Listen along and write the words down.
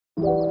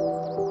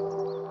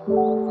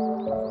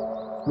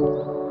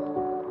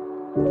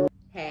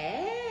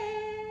Hey,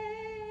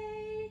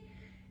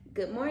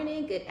 good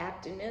morning, good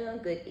afternoon,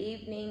 good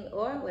evening,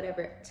 or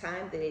whatever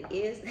time that it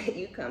is that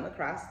you come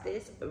across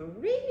this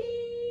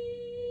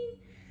reading.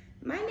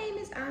 My name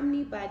is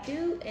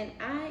OmniBadu, and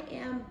I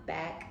am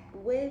back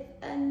with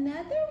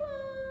another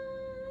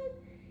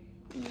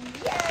one.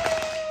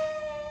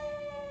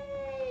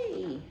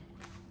 Yay!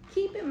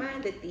 Keep in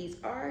mind that these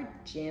are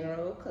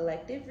general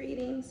collective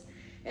readings,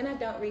 and I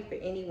don't read for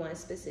any one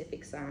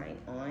specific sign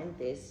on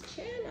this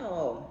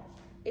channel.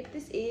 If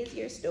this is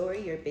your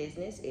story, your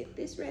business, if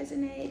this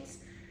resonates,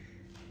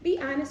 be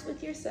honest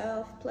with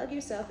yourself, plug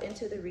yourself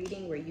into the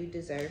reading where you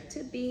deserve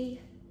to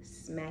be,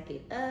 smack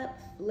it up,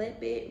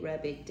 flip it,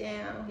 rub it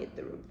down, hit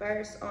the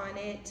reverse on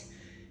it,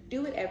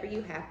 do whatever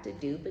you have to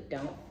do, but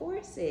don't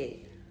force it.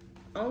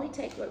 Only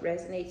take what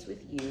resonates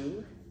with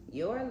you,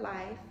 your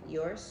life,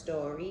 your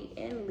story,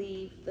 and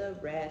leave the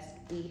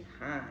rest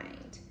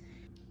behind.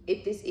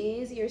 If this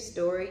is your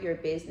story, your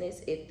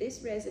business, if this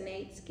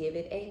resonates, give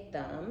it a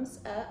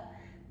thumbs up.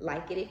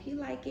 Like it if you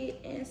like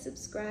it, and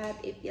subscribe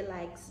if you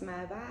likes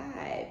my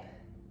vibe.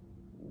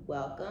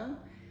 Welcome.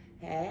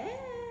 Hey,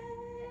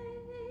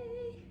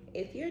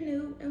 if you're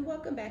new, and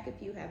welcome back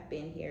if you have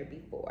been here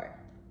before.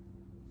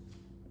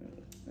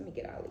 Let me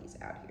get all these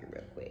out here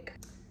real quick.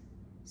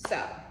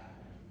 So,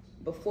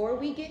 before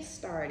we get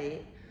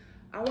started,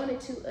 I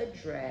wanted to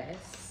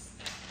address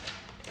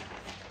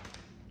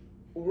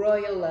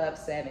Royal Love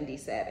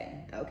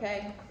 77,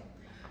 okay?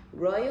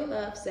 Royal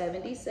Love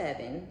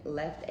 77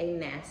 left a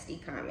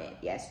nasty comment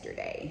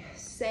yesterday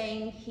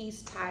saying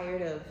he's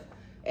tired of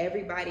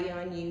everybody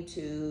on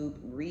YouTube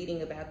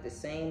reading about the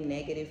same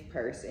negative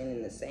person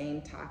in the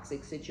same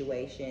toxic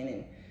situation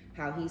and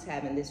how he's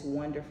having this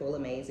wonderful,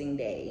 amazing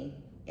day.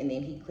 And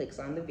then he clicks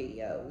on the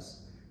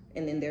videos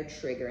and then they're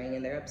triggering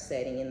and they're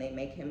upsetting and they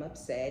make him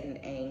upset and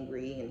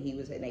angry and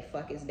they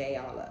fuck his day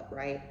all up,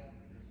 right?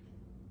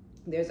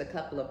 There's a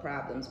couple of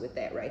problems with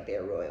that right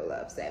there, Royal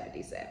Love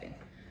 77.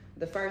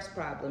 The first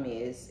problem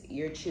is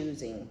you're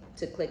choosing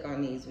to click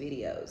on these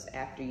videos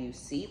after you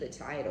see the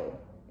title.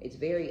 It's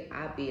very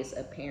obvious,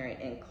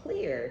 apparent, and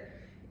clear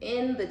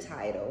in the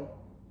title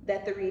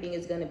that the reading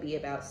is going to be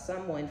about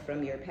someone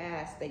from your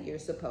past that you're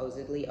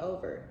supposedly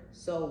over.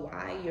 So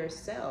why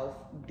yourself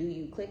do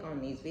you click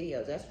on these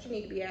videos? That's what you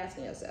need to be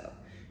asking yourself.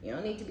 You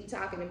don't need to be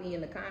talking to me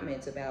in the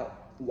comments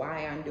about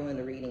why I'm doing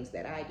the readings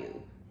that I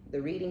do.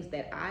 The readings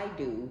that I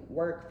do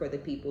work for the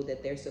people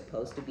that they're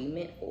supposed to be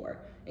meant for.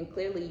 And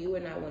clearly you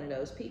are not one of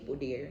those people,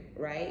 dear,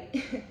 right?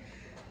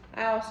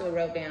 I also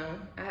wrote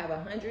down, I have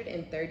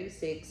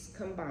 136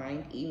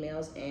 combined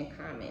emails and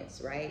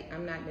comments, right?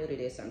 I'm not new to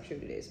this, I'm true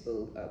to this,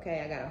 boo,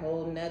 okay? I got a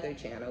whole nother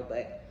channel,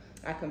 but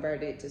I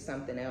converted it to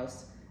something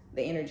else.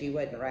 The energy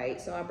wasn't right,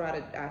 so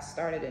I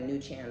started a new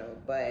channel,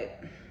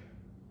 but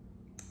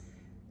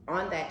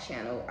on that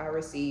channel, I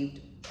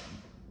received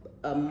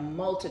a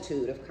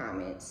multitude of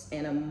comments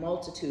and a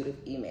multitude of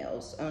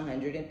emails,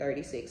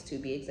 136 to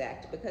be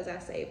exact, because I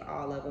save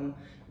all of them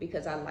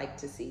because I like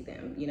to see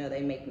them. You know,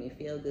 they make me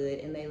feel good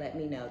and they let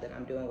me know that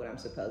I'm doing what I'm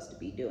supposed to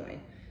be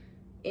doing.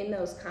 In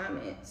those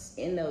comments,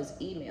 in those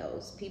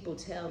emails, people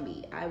tell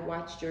me, I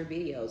watched your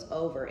videos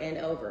over and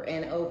over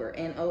and over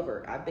and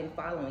over. I've been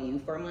following you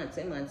for months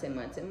and months and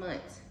months and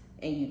months,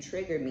 and you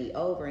trigger me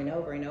over and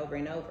over and over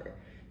and over.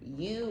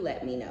 You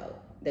let me know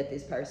that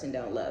this person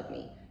don't love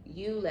me.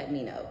 You let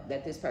me know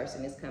that this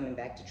person is coming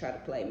back to try to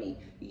play me.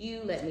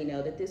 You let me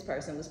know that this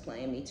person was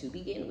playing me to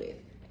begin with.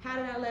 How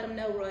did I let them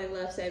know, Royal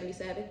Love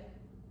 77?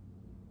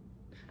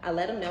 I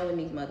let them know in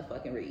these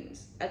motherfucking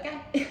readings, okay?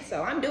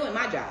 So I'm doing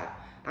my job.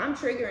 I'm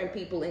triggering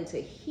people into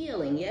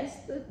healing. Yes,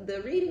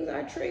 the readings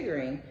are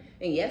triggering,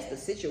 and yes, the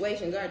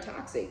situations are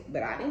toxic,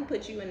 but I didn't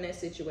put you in that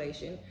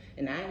situation,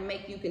 and I didn't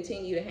make you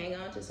continue to hang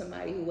on to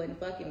somebody who wasn't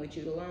fucking with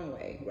you the long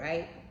way,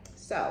 right?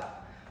 So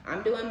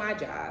I'm doing my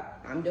job.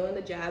 I'm doing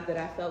the job that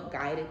I felt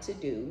guided to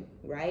do,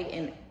 right?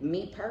 And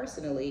me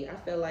personally, I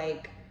feel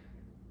like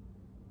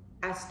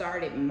I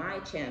started my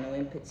channel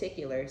in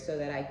particular so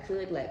that I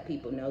could let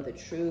people know the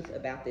truth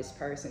about this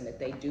person, that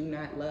they do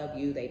not love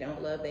you, they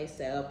don't love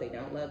themselves, they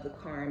don't love the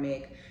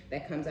karmic.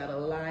 That comes out a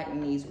lot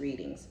in these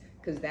readings,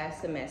 because that's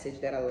the message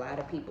that a lot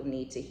of people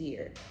need to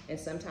hear. And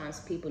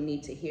sometimes people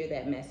need to hear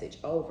that message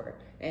over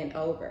and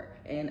over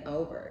and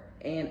over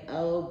and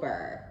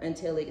over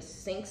until it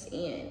sinks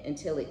in,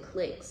 until it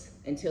clicks,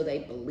 until they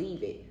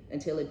believe it,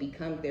 until it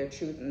becomes their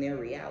truth and their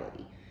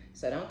reality.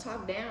 So don't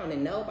talk down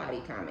in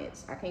nobody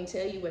comments. I can't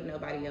tell you what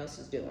nobody else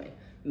is doing.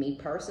 Me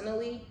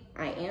personally,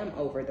 I am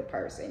over the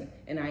person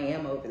and I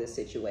am over the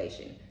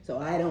situation. So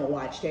I don't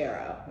watch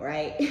tarot,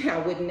 right? I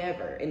would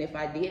never. And if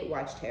I did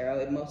watch tarot,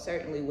 it most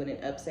certainly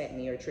wouldn't upset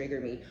me or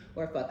trigger me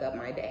or fuck up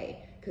my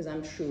day, because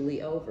I'm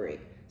truly over it.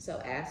 So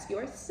ask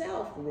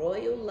yourself,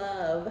 Royal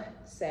Love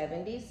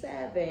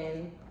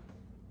 77,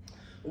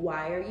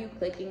 why are you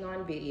clicking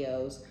on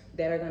videos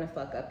that are gonna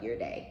fuck up your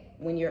day?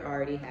 when you're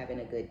already having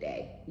a good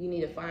day. You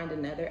need to find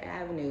another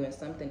avenue and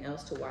something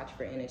else to watch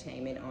for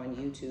entertainment on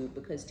YouTube,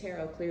 because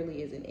tarot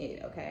clearly isn't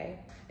it, okay?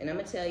 And I'm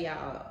gonna tell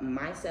y'all,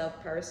 myself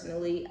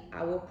personally,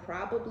 I will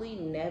probably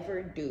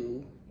never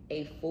do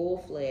a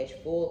full-fledged,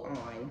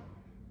 full-on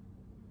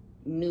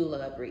new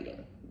love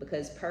reading,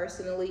 because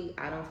personally,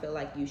 I don't feel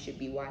like you should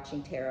be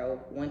watching tarot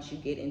once you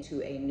get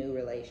into a new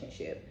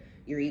relationship.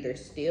 You're either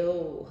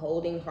still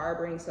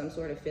harboring some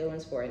sort of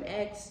feelings for an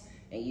ex,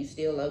 and you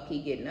still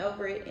low-key getting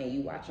over it, and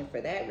you watching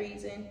for that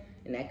reason,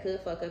 and that could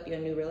fuck up your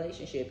new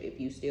relationship if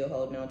you still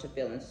holding on to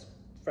feelings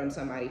from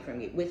somebody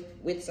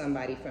with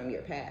somebody from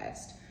your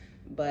past.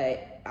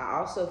 But I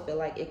also feel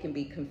like it can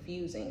be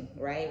confusing,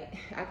 right?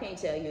 I can't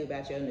tell you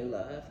about your new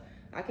love.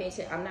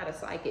 I'm not a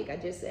psychic. I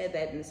just said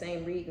that in the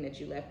same reading that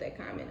you left that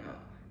comment on.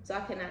 So I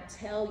cannot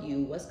tell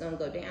you what's gonna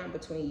go down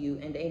between you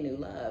and a new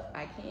love.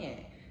 I can't.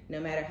 No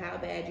matter how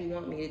bad you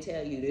want me to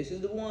tell you, this is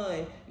the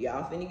one,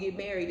 y'all finna get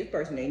married, this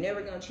person ain't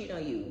never gonna cheat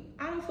on you.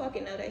 I don't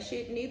fucking know that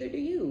shit, neither do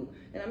you.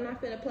 And I'm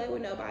not finna play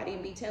with nobody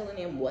and be telling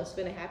them what's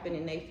finna happen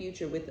in their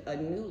future with a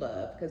new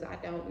love, because I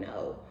don't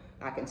know.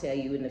 I can tell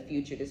you in the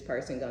future this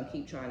person gonna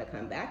keep trying to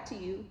come back to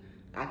you.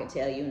 I can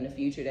tell you in the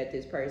future that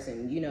this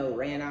person, you know,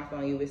 ran off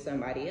on you with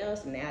somebody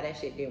else, and now that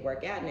shit didn't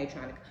work out and they're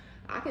trying to,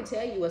 I can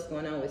tell you what's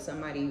going on with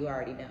somebody you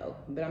already know,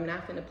 but I'm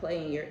not gonna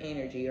play in your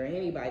energy or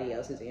anybody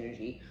else's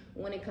energy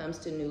when it comes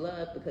to new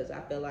love, because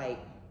I feel like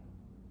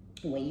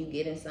when you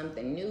get in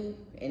something new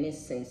and it's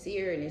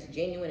sincere and it's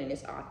genuine and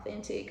it's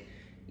authentic,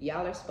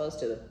 y'all are supposed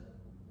to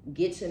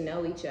get to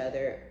know each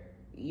other,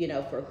 you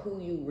know, for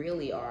who you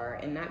really are,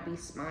 and not be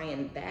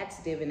spying.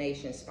 That's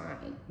divination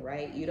spying,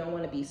 right? You don't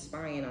want to be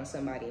spying on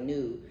somebody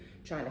new,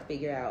 trying to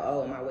figure out,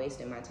 oh, am I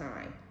wasting my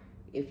time?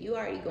 If you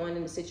already going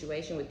in the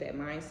situation with that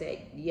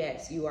mindset,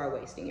 yes, you are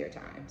wasting your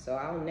time. So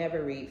I'll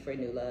never read for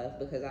new love,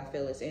 because I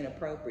feel it's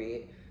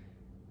inappropriate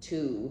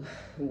to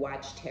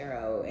watch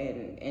tarot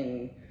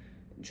and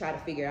try to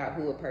figure out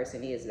who a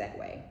person is that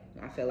way.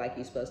 I feel like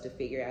you're supposed to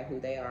figure out who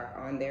they are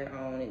on their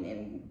own,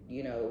 and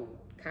you know,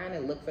 kind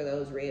of look for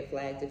those red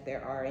flags if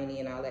there are any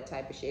and all that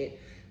type of shit.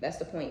 That's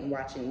the point in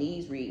watching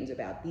these readings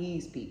about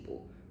these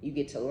people. You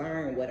get to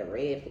learn what a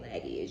red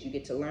flag is. You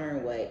get to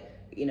learn what,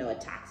 you know, a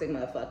toxic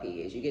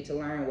motherfucker is. You get to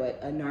learn what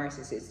a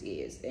narcissist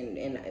is,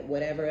 and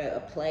whatever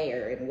a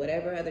player, and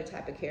whatever other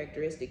type of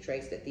characteristic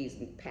traits that these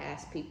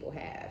past people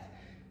have.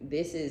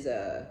 This is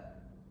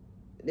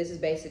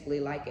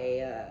basically like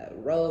a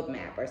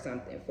roadmap or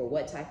something for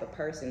what type of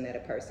person that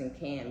a person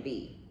can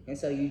be. And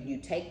so you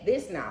take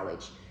this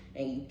knowledge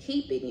and you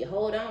keep it and you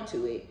hold on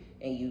to it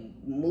and you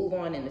move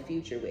on in the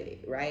future with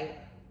it, right?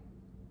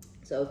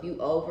 So if you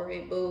over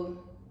it,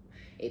 boo,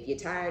 if you're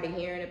tired of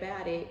hearing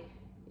about it,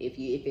 if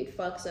it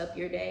fucks up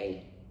your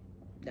day,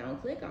 don't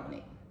click on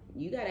it.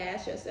 You gotta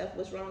ask yourself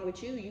what's wrong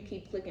with you. You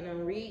keep clicking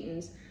on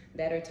readings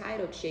that are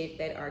titled shit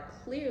that are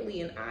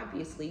clearly and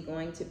obviously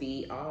going to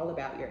be all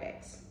about your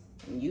ex.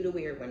 You the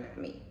weird one, not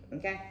me,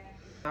 okay?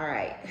 All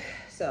right,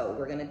 so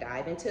we're gonna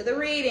dive into the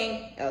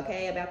reading,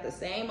 okay, about the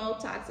same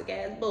old toxic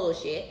ass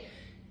bullshit,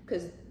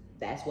 because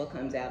that's what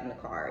comes out in the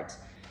cards.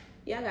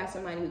 Y'all got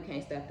somebody who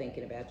can't stop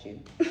thinking about you.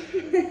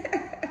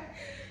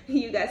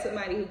 You got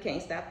somebody who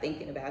can't stop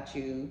thinking about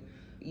you.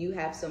 You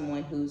have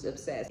someone who's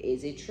obsessed.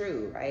 Is it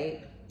true,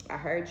 right? I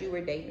heard you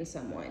were dating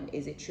someone.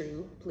 Is it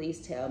true?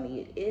 Please tell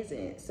me it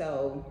isn't.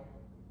 So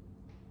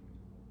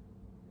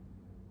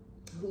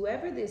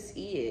whoever this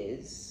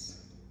is,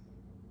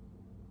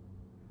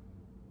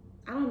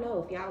 I don't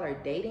know if y'all are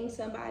dating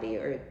somebody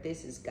or if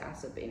this is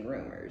gossip and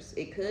rumors.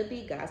 It could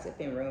be gossip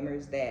and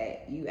rumors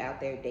that you out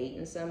there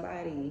dating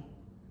somebody,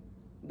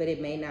 but it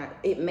may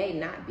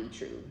not be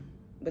true.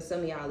 But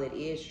some of y'all, it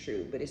is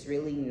true, but it's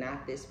really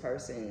not this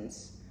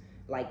person's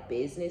like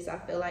business, I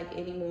feel like,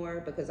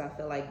 anymore, because I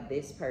feel like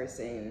this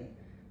person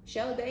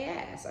showed their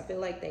ass. I feel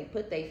like they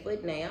put their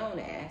foot in their own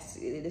ass.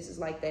 This is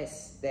like that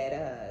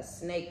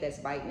snake that's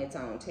biting its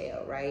own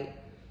tail, right?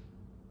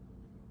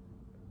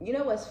 You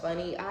know what's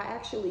funny? I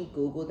actually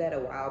Googled that a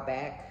while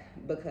back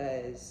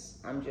because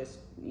I'm just,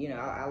 you know,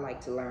 I like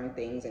to learn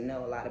things and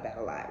know a lot about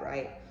a lot,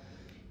 right?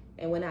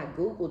 And when I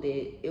Googled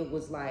it, it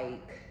was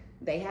like,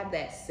 they have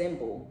that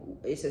symbol.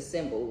 It's a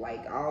symbol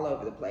like all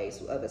over the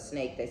place of a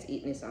snake that's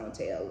eating its own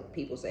tail.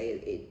 People say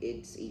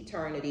it's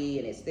eternity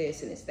and it's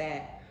this and it's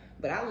that.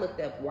 But I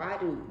looked up, why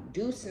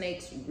do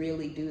snakes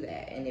really do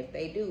that? And if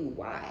they do,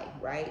 why,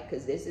 right?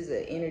 Because this is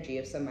an energy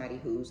of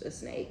somebody who's a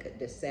snake, a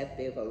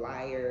deceptive, a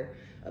liar,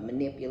 a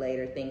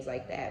manipulator, things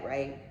like that,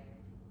 right?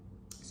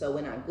 So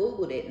when I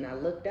Googled it and I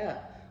looked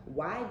up,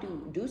 why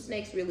do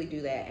snakes really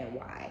do that, and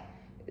why?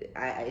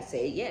 I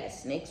say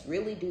yes, snakes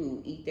really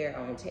do eat their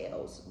own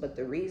tails, but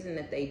the reason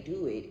that they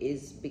do it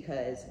is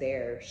because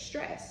they're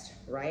stressed,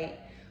 right?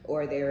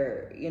 Or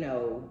they're, you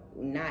know,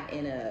 they're not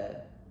in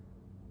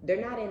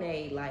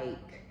a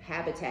like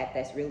habitat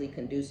that's really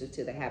conducive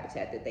to the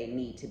habitat that they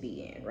need to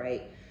be in,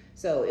 right?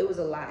 So it was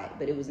a lot,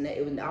 but it was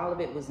all of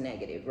it was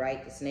negative,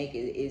 right? The snake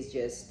is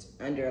just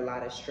under a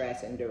lot of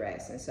stress and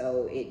duress, and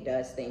so it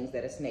does things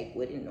that a snake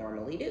wouldn't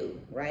normally do,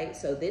 right?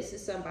 So this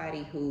is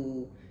somebody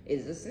who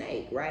is a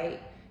snake, right?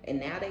 And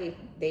now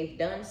they've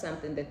done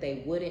something that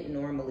they wouldn't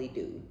normally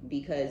do,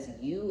 because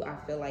I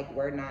feel like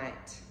we're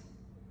not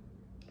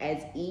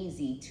as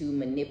easy to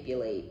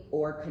manipulate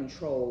or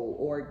control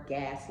or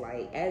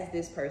gaslight as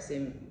this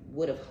person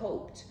would have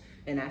hoped.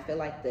 And I feel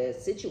like the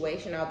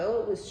situation,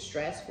 although it was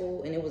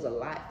stressful and it was a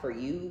lot for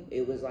you,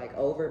 it was like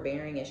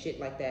overbearing and shit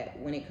like that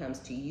when it comes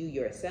to you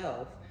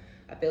yourself,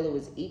 I feel it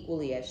was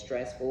equally as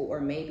stressful, or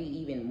maybe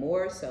even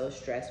more so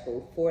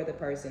stressful, for the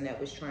person that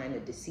was trying to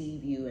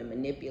deceive you and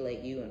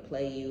manipulate you and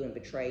play you and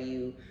betray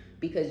you,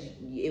 because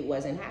it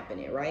wasn't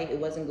happening, right? It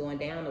wasn't going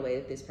down the way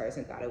that this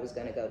person thought it was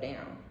going to go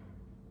down.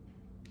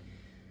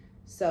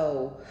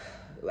 So,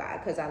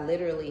 because I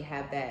literally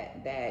have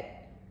that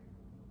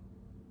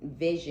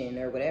vision,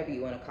 or whatever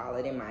you want to call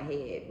it, in my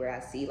head, where I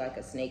see like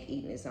a snake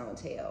eating its own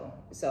tail.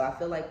 So I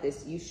feel like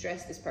you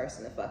stress this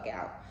person the fuck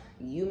out.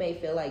 You may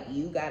feel like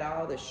you got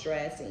all the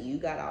stress and you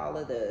got all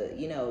of the,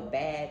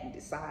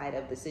 bad side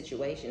of the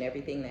situation.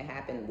 Everything that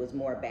happened was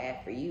more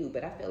bad for you,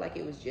 but I feel like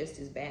it was just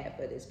as bad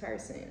for this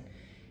person.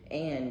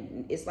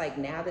 And it's like,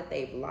 now that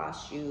they've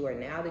lost you, or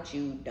now that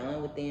you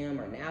done with them,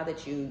 or now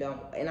that you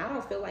don't, and I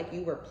don't feel like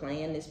you were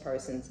playing this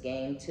person's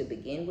game to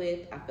begin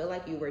with. I feel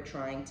like you were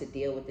trying to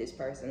deal with this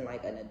person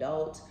like an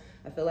adult.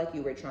 I feel like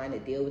you were trying to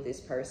deal with this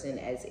person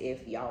as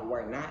if y'all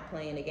were not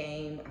playing a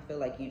game. I feel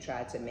like you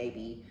tried to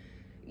maybe,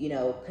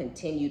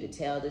 continue to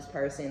tell this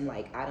person,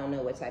 like, I don't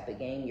know what type of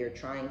game you're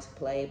trying to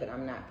play, but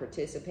I'm not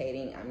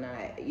participating. I'm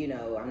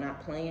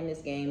not playing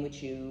this game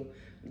with you.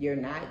 You're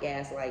not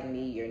gaslighting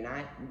me. You're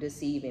not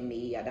deceiving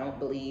me. I don't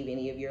believe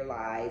any of your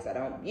lies. I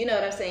don't, you know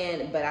what I'm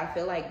saying? But I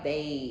feel like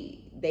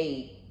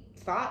they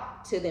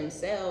thought to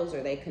themselves,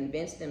 or they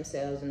convinced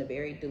themselves in a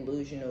very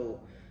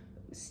delusional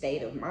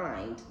state of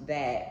mind,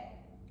 that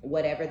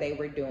whatever they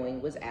were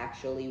doing was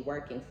actually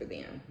working for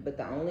them. But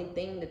the only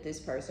thing that this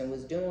person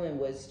was doing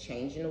was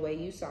changing the way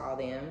you saw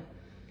them,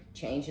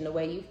 changing the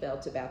way you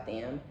felt about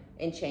them,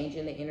 and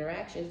changing the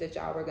interactions that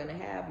y'all were gonna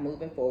have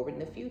moving forward in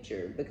the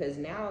future. Because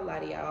now a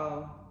lot of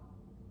y'all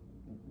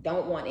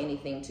don't want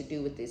anything to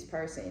do with this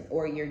person,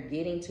 or you're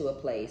getting to a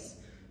place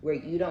where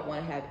you don't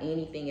want to have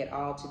anything at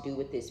all to do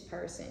with this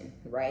person,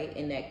 right?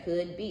 And that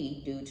could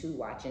be due to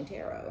watching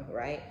tarot,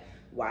 right?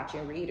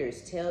 Watching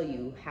readers tell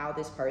you how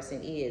this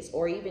person is,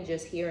 or even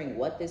just hearing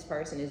what this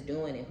person is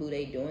doing and who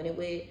they doing it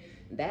with.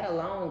 That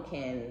alone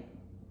can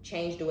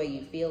change the way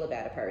you feel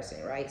about a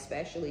person, right?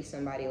 Especially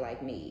somebody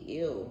like me.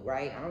 Ew,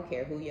 right? I don't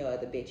care who your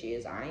other bitch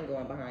is. I ain't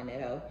going behind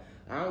that hoe.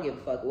 I don't give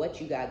a fuck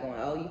what you got going.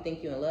 Oh, you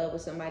think you in love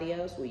with somebody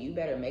else? Well, you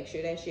better make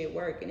sure that shit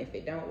work. And if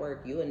it don't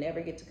work, you will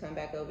never get to come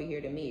back over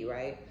here to me,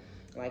 right?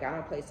 Like, I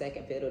don't play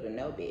second fiddle to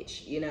no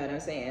bitch. You know what I'm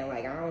saying?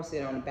 Like, I don't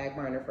sit on the back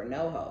burner for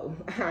no hoe.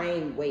 I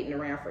ain't waiting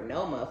around for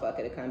no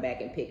motherfucker to come back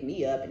and pick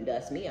me up and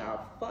dust me off.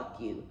 Fuck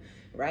you,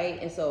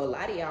 right? And so a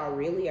lot of y'all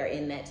really are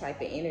in that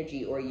type of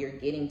energy, or you're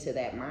getting to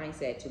that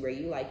mindset to where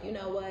you like, you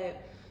know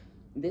what?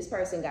 This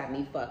person got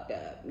me fucked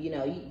up.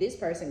 This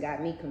person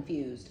got me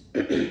confused.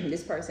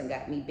 This person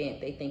got me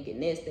bent. They thinking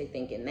this, they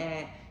thinking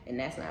that, and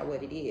that's not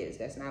what it is.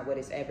 That's not what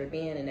it's ever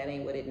been, and that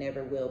ain't what it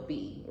never will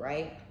be,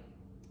 right?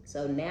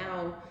 So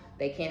now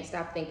they can't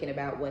stop thinking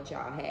about what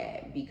y'all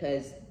had,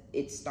 because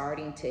it's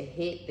starting to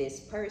hit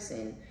this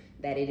person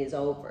that it is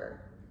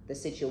over. The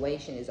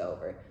situation is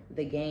over.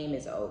 The game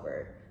is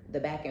over. The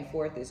back and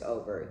forth is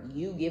over.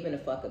 You giving a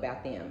fuck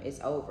about them, it's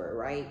over,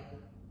 right?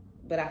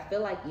 But I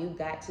feel like you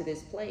got to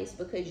this place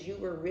because you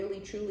were really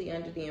truly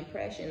under the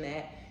impression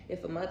that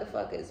if a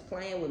motherfucker is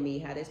playing with me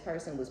how this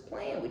person was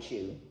playing with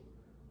you,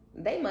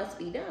 they must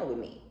be done with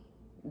me.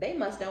 They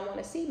must don't want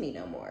to see me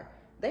no more.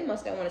 They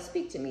must don't want to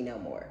speak to me no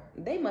more.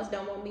 They must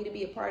don't want me to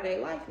be a part of their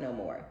life no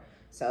more.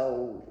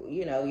 So,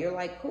 you're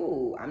like,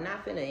 cool, I'm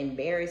not finna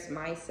embarrass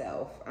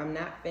myself. I'm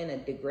not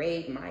finna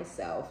degrade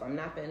myself. I'm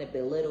not finna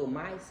belittle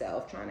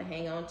myself trying to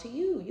hang on to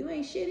you. You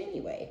ain't shit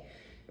anyway,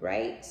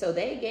 right? So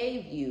they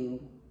gave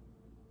you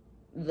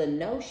the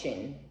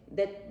notion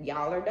that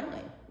y'all are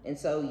done. And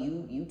so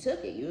you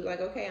took it. You was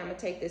like, okay, I'm gonna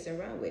take this and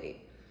run with it.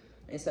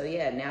 And so,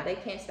 yeah, now they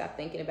can't stop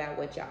thinking about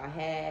what y'all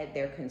had.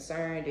 They're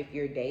concerned if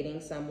you're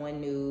dating someone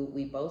new.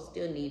 We both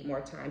still need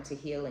more time to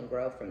heal and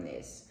grow from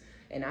this.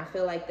 And I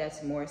feel like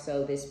that's more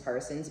so this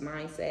person's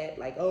mindset.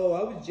 Like, oh,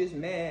 I was just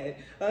mad.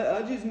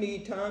 I just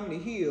need time to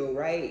heal,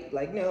 right?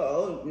 Like,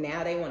 no,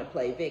 now they want to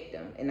play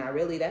victim. And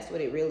that's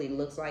what it really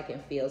looks like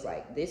and feels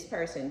like. This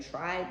person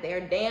tried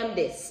their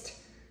damnedest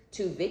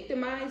to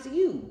victimize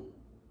you.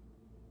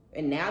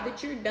 And now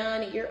that you're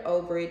done and you're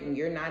over it and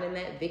you're not in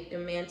that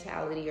victim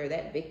mentality or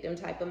that victim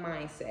type of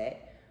mindset,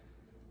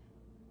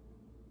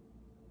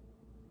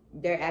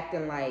 they're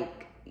acting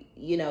like,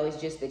 it's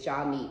just that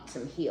y'all need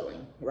some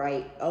healing,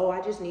 right? Oh,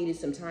 I just needed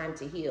some time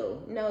to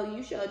heal. No,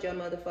 you showed your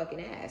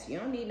motherfucking ass. You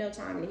don't need no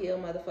time to heal,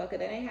 motherfucker.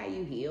 That ain't how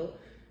you heal.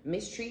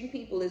 Mistreating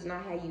people is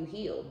not how you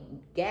heal.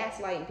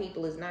 Gaslighting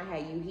people is not how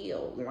you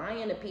heal.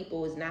 Lying to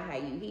people is not how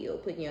you heal.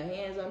 Putting your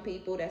hands on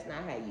people, that's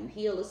not how you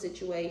heal a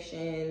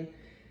situation.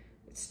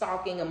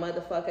 Stalking a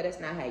motherfucker, that's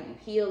not how you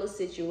heal a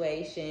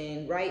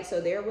situation, right?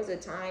 So there was a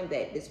time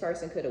that this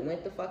person could have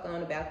went the fuck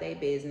on about their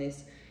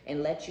business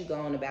and let you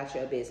go on about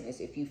your business.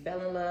 If you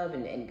fell in love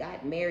and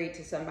got married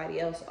to somebody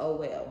else, oh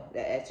well,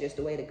 that's just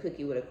the way the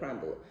cookie would have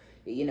crumbled.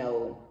 You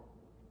know,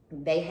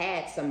 they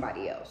had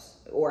somebody else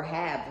or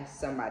have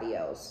somebody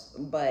else,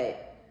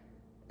 but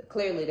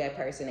clearly that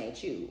person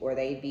ain't you, or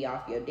they'd be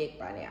off your dick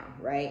by now,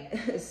 right?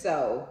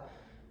 So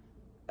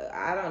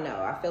I don't know.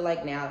 I feel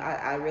like now,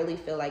 I really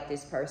feel like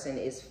this person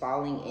is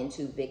falling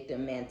into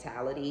victim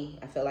mentality.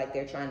 I feel like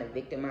they're trying to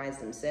victimize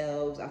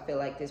themselves. I feel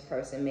like this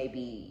person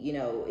maybe, you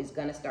know, is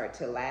going to start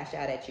to lash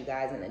out at you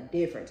guys in a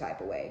different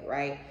type of way,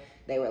 right?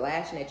 They were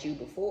lashing at you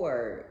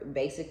before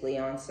basically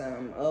on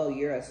some, oh,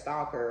 you're a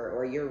stalker,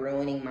 or you're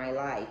ruining my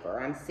life,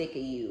 or I'm sick of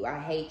you, I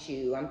hate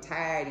you, I'm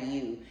tired of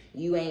you,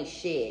 you ain't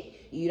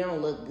shit, you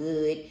don't look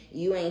good,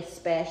 you ain't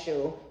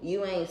special,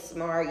 you ain't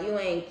smart, you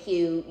ain't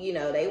cute. You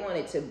know, they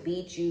wanted to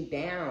beat you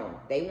down.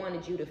 They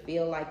wanted you to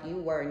feel like you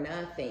were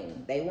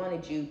nothing. They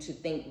wanted you to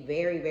think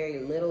very,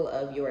 very little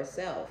of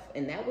yourself.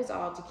 And that was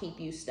all to keep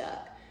you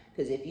stuck.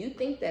 Because if you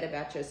think that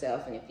about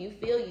yourself, and if you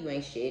feel you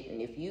ain't shit,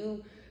 and if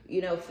you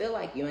know, feel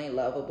like you ain't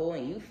lovable,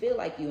 and you feel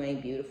like you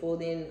ain't beautiful,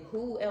 then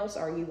who else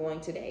are you going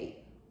to date?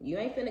 You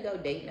ain't finna go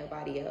date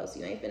nobody else.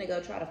 You ain't finna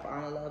go try to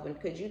fall in love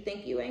because you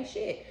think you ain't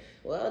shit.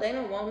 Well, they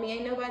don't want me.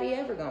 Ain't nobody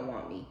ever gonna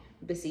want me.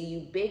 But see,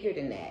 you bigger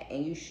than that,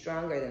 and you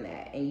stronger than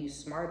that, and you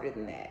smarter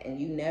than that, and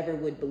you never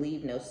would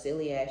believe no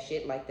silly ass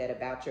shit like that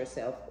about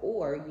yourself,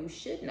 or you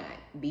should not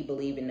be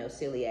believing no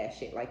silly ass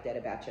shit like that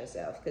about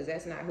yourself, because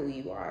that's not who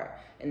you are,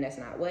 and that's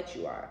not what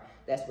you are.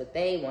 That's what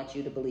they want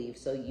you to believe,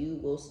 so you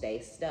will stay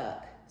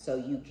stuck, so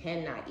you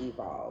cannot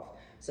evolve,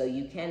 so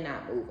you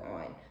cannot move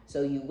on,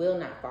 so you will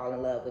not fall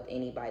in love with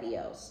anybody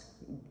else.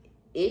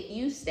 If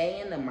you stay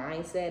in the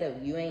mindset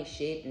of you ain't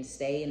shit and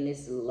stay in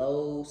this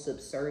low,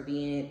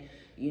 subservient,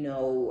 you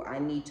know, I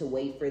need to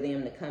wait for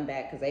them to come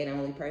back because they're the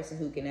only person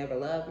who can ever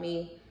love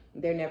me,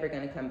 they're never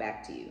going to come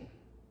back to you.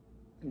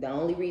 The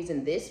only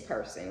reason this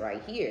person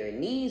right here in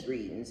these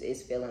readings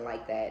is feeling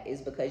like that is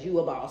because you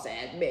a boss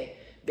ass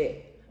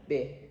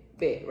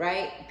bitch,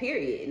 right?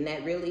 Period. And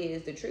that really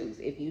is the truth.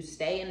 If you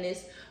stay in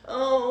this,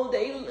 oh,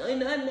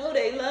 and I know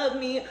they love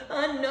me,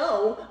 I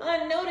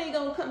know they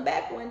gonna come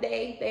back one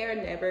day, they're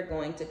never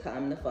going to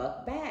come the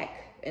fuck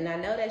back. And I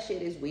know that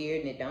shit is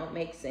weird and it don't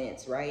make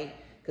sense, right?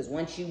 Because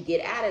once you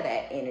get out of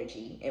that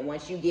energy and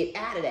once you get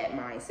out of that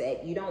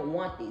mindset, you don't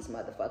want these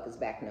motherfuckers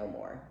back no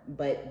more.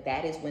 But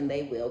that is when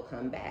they will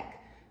come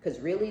back. Because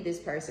really this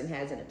person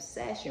has an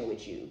obsession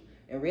with you.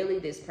 And really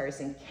this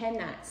person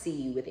cannot see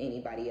you with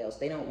anybody else.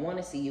 They don't want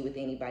to see you with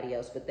anybody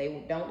else, but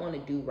they don't want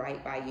to do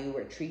right by you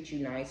or treat you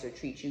nice or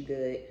treat you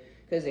good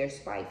because they're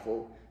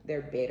spiteful.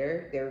 They're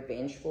bitter. They're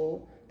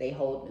vengeful. They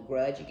hold a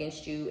grudge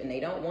against you, and they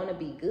don't want to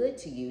be good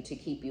to you to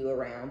keep you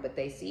around, but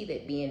they see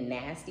that being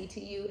nasty to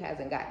you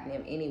hasn't gotten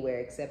them anywhere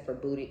except for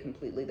booted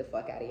completely the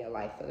fuck out of your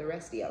life for the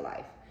rest of your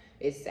life.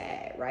 It's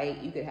sad, right?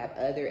 You could have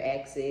other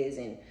exes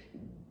and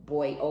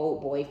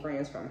old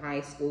boyfriends from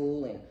high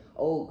school and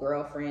old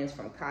girlfriends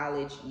from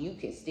college. You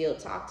can still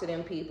talk to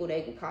them people.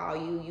 They can call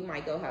you. You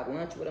might go have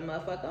lunch with a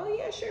motherfucker. Oh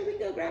yeah, sure, we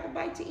can go grab a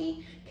bite to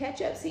eat,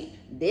 catch up. See,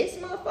 this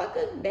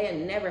motherfucker,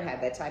 they'll never have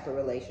that type of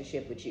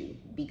relationship with you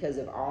because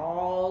of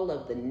all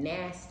of the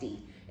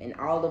nasty and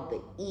all of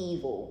the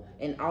evil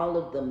and all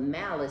of the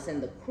malice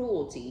and the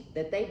cruelty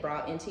that they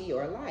brought into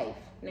your life.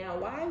 Now,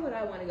 why would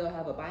I want to go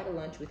have a bite of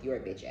lunch with your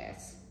bitch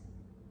ass?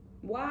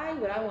 Why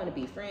would I want to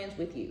be friends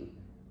with you?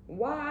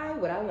 Why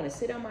would I want to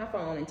sit on my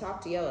phone and talk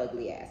to your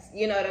ugly ass?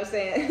 You know what I'm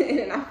saying?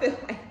 And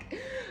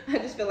I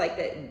just feel like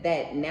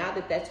that now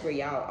that that's where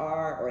y'all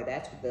are, or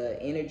that's the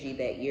energy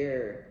that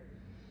you're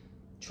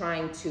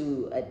trying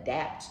to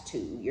adapt to,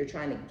 you're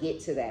trying to get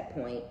to that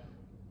point,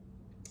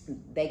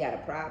 they got a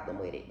problem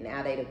with it.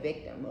 Now they the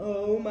victim.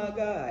 Oh my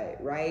God,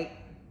 right?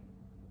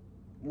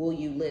 Will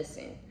you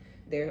listen?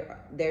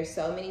 There's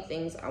so many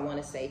things I want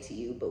to say to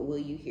you, but will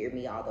you hear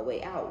me all the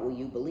way out? Will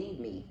you believe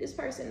me? This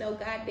person know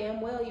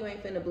goddamn well you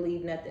ain't finna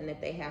believe nothing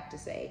that they have to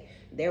say.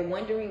 They're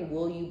wondering,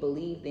 will you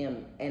believe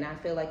them? And I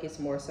feel like it's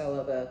more so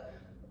of a,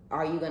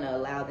 are you going to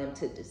allow them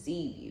to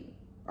deceive you?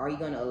 Are you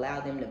going to allow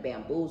them to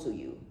bamboozle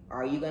you?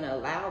 Are you going to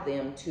allow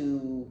them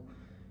to,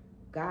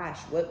 gosh,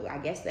 what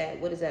is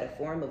that, a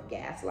form of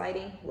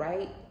gaslighting,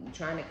 right?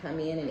 Trying to come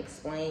in and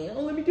explain,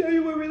 oh, let me tell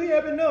you what really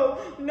happened.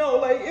 No,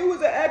 like, it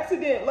was an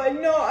accident. Like,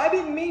 no, I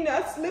didn't mean,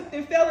 I slipped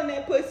and fell in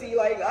that pussy.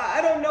 Like,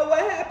 I don't know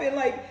what happened.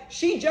 Like,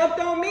 she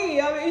jumped on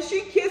me. I mean,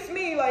 she kissed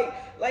me.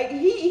 Like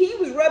he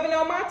was rubbing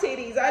on my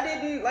titties.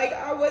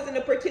 I wasn't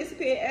a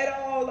participant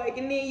at all. Like,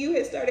 and then you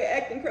had started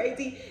acting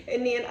crazy.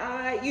 And then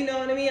you know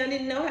what I mean? I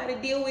didn't know how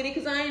to deal with it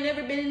because I ain't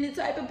never been in this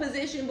type of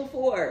position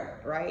before,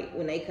 right?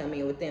 When they come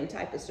in with them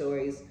type of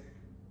stories,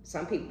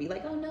 some people be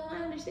like, oh no,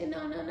 I understand.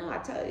 No. I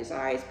tell you,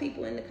 sorry, it's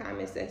people in the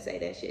comments that say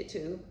that shit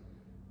too.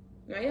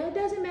 Right? It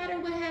doesn't matter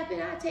what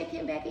happened. I'll take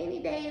him back any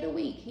day of the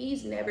week.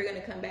 He's never going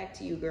to come back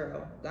to you,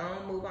 girl. Go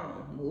on, move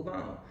on. Move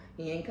on.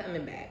 He ain't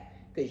coming back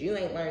because you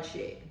ain't learned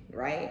shit,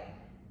 right?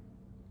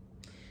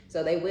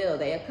 So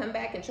they'll come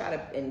back and try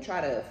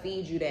to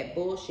feed you that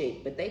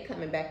bullshit, but they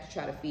coming back to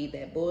try to feed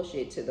that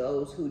bullshit to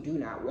those who do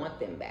not want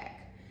them back.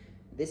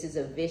 This is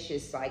a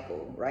vicious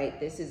cycle, right?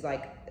 This is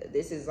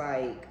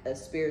like a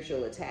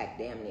spiritual attack,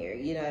 damn near.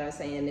 You know what I'm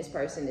saying? This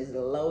person is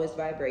the lowest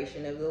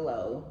vibration of the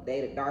low.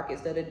 They the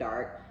darkest of the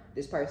dark.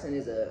 This person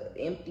is a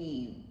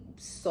empty,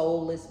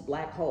 soulless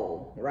black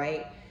hole,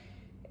 right?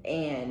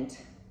 And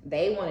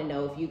they want to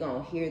know if you're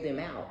going to hear them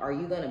out. Are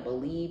you going to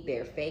believe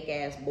their fake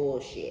ass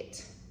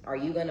bullshit? Are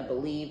you going to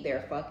believe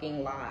their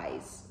fucking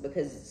lies?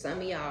 Because some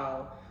of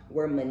y'all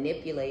were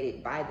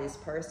manipulated by this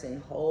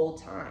person whole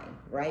time,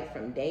 right?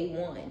 From day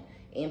one.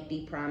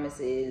 Empty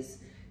promises,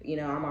 you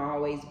know, I'm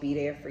always be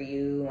there for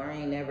you. I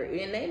ain't never,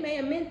 and they may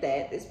have meant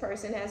that. This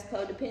person has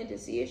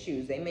codependency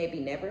issues. They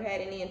maybe never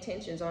had any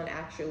intentions on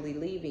actually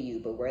leaving you,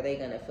 but were they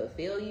going to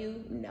fulfill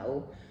you?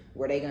 No.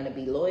 Were they going to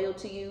be loyal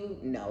to you?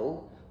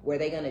 No. Were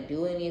they going to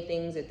do any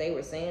things that they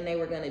were saying they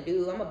were going to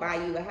do? I'm going to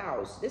buy you a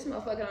house. This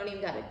motherfucker don't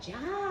even got a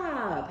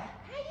job.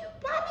 How you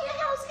buy me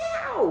a house?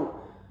 How?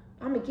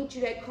 I'm going to get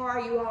you that car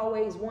you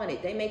always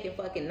wanted. They making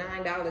fucking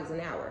 $9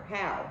 an hour.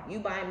 How? You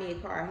buying me a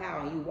car,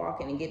 how? And you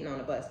walking and getting on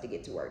a bus to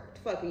get to work. What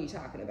the fuck are you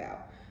talking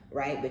about?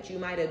 Right? But you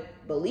might have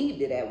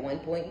believed it at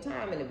one point in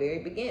time in the very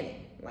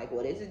beginning. Like,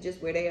 well, this is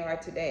just where they are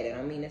today. That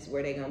don't mean that's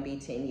where they're going to be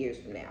 10 years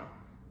from now.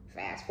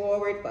 Fast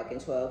forward, fucking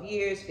 12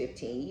 years,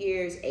 15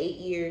 years, 8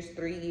 years,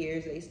 3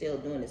 years. They still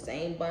doing the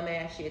same bum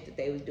ass shit that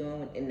they was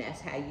doing. And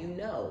that's how you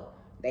know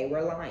they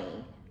were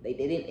lying. They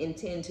didn't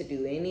intend to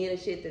do any of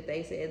the shit that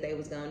they said they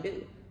was going to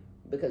do.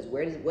 Because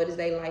what does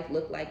their life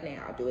look like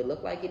now? Do it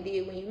look like it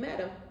did when you met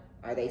them?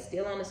 Are they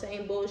still on the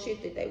same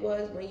bullshit that they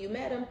was when you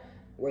met them?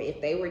 Where if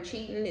they were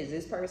cheating, is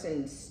this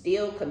person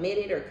still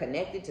committed or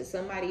connected to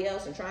somebody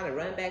else and trying to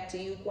run back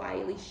to you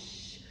quietly,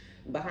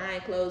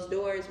 behind closed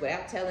doors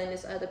without telling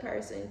this other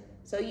person?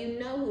 So you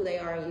know who they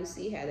are and you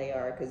see how they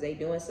are because they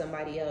doing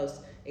somebody else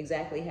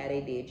exactly how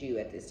they did you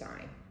at this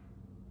time.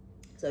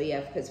 So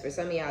yeah, because for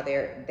some of y'all,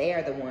 they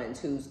are the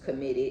ones who's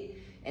committed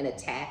and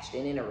attached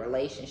and in a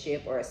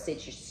relationship or a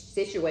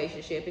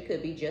situationship. It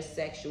could be just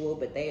sexual,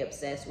 but they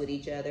obsessed with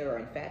each other or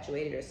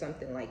infatuated or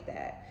something like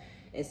that.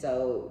 And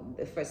so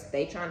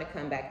they trying to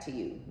come back to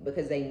you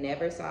because they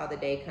never saw the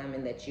day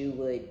coming that you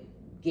would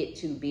get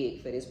too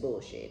big for this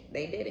bullshit.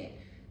 They didn't.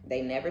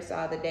 They never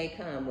saw the day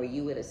come where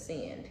you would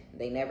ascend.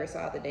 They never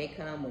saw the day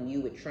come when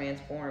you would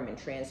transform and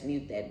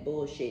transmute that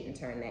bullshit and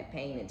turn that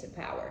pain into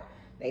power.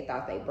 They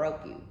thought they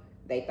broke you.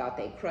 They thought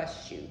they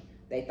crushed you.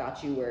 They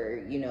thought you were,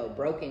 you know,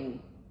 broken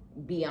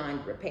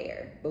beyond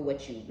repair. But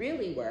what you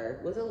really were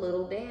was a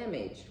little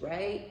damaged,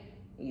 right?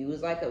 You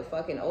was like a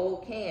fucking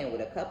old can with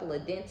a couple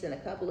of dents and a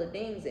couple of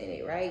dings in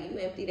it, right? You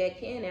empty that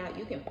can out,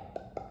 you can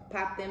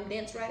pop them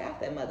dents right out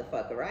that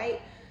motherfucker,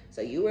 right?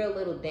 So you were a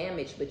little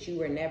damaged, but you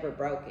were never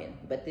broken.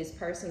 But this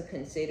person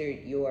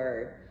considered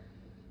your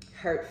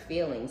hurt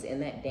feelings in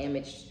that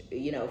damaged,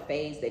 you know,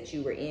 phase that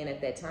you were in at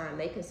that time.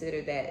 They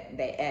considered that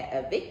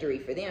a victory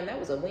for them. That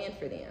was a win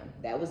for them.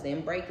 That was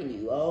them breaking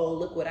you. Oh,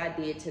 look what I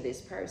did to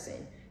this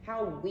person.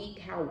 How weak,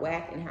 how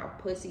whack, and how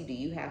pussy do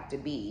you have to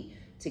be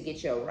to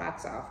get your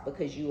rocks off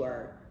because you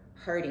are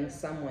hurting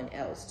someone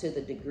else to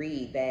the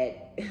degree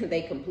that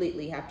they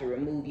completely have to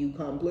remove you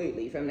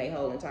completely from their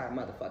whole entire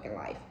motherfucking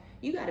life?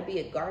 You got to be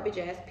a garbage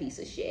ass piece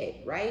of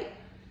shit, right?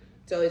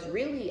 So it's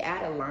really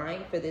out of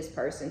line for this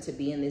person to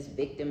be in this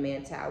victim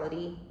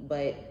mentality,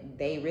 but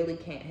they really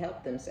can't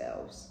help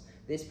themselves.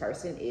 This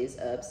person is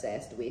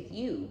obsessed with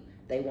you.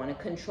 They want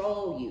to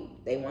control you.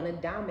 They want to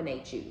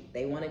dominate you.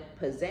 They want to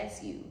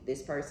possess you.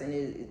 This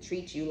person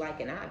treats you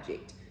like an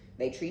object.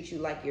 They treat you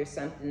like you're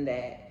something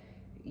that,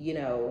 you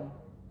know,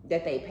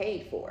 that they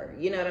paid for.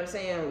 You know what I'm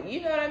saying?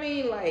 You know what I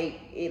mean?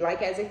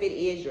 Like as if it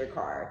is your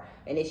car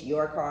and it's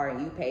your car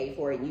and you paid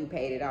for it and you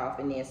paid it off,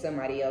 and then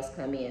somebody else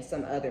come in,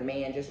 some other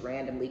man just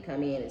randomly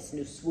come in and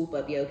swoop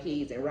up your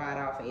keys and ride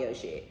off on your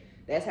shit.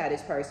 That's how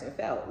this person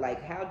felt.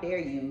 Like, how dare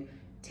you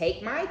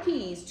take my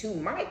keys to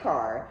my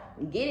car,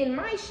 get in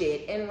my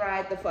shit, and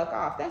ride the fuck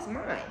off. That's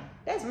mine.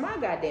 That's my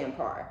goddamn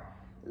car.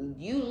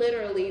 You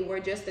literally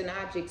were just an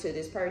object to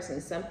this person,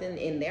 something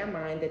in their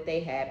mind that they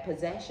had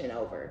possession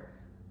over.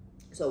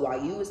 So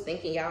while you was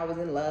thinking y'all was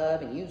in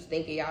love and you was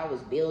thinking y'all was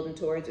building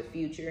towards a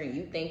future and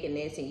you thinking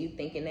this and you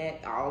thinking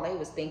that, all they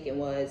was thinking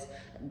was,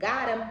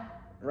 got him,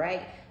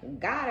 right?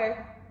 Got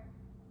her.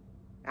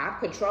 I'm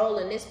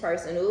controlling this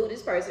person. Ooh,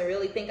 this person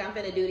really think I'm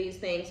finna do these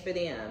things for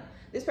them.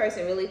 This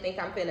person really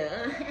think I'm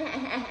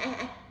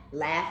finna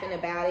laughing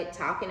about it,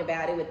 talking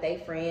about it with their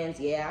friends.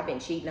 Yeah, I've been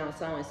cheating on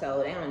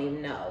so-and-so. They don't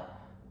even know.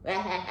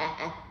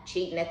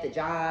 Cheating at the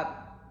job.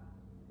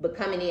 But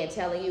coming in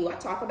telling you, I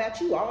talk about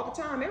you all the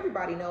time.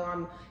 Everybody know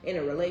I'm in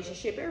a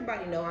relationship.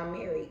 Everybody know I'm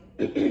married.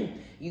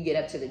 You get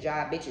up to the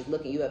job, bitches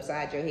looking you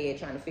upside your head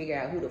trying to figure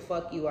out who the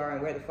fuck you are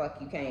and where the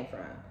fuck you came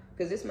from.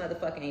 Because this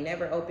motherfucker ain't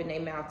never opened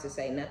their mouth to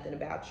say nothing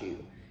about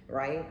you,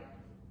 right?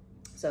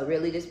 So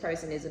really, this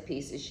person is a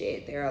piece of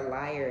shit. They're a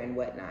liar and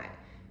whatnot.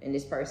 And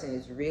this person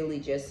is really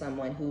just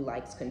someone who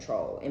likes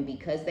control. And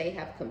because they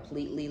have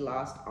completely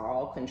lost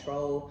all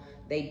control,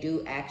 they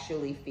do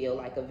actually feel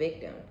like a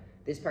victim.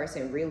 This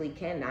person really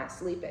cannot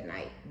sleep at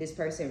night. This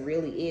person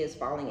really is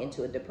falling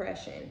into a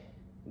depression.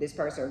 This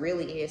person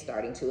really is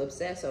starting to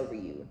obsess over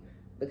you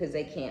because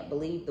they can't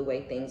believe the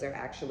way things are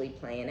actually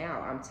playing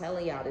out. I'm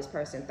telling y'all, this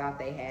person thought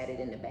they had it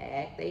in the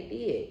bag. They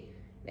did.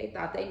 They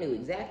thought they knew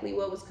exactly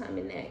what was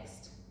coming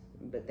next,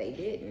 but they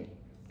didn't.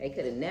 They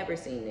could have never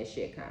seen this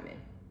shit coming.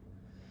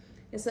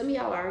 And some of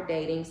y'all are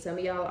dating, some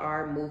of y'all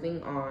are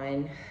moving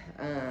on,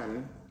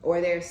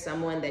 or there's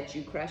someone that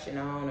you crushing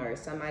on, or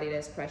somebody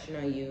that's crushing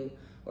on you,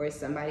 or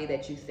somebody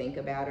that you think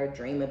about or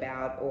dream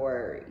about,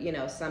 or, you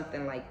know,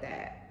 something like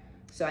that.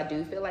 So I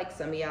do feel like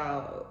some of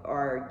y'all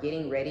are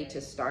getting ready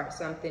to start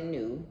something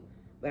new,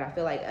 but I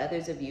feel like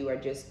others of you are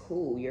just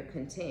cool. You're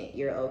content.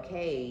 You're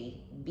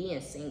okay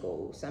being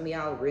single. Some of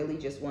y'all really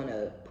just want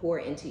to pour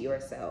into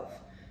yourself.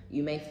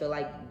 You may feel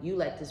like you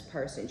let this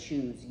person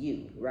choose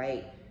you,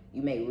 right?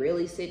 You may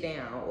really sit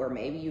down, or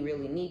maybe you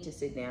really need to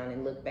sit down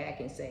and look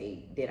back and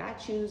say, did I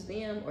choose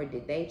them or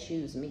did they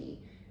choose me?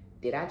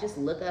 Did I just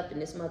look up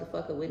and this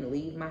motherfucker wouldn't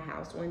leave my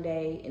house one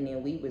day and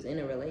then we was in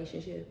a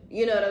relationship?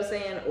 You know what I'm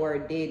saying? Or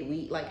did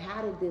we, like,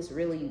 how did this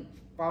really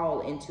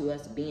fall into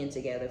us being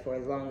together for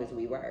as long as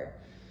we were?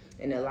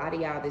 And a lot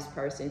of y'all, this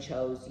person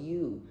chose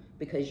you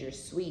because you're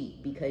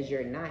sweet, because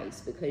you're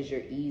nice, because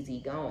you're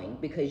easygoing,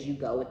 because you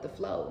go with the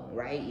flow,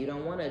 right? You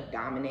don't want to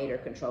dominate or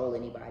control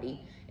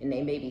anybody. And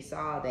they maybe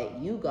saw that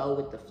you go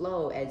with the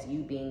flow as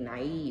you being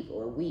naive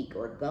or weak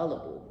or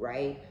gullible,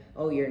 right?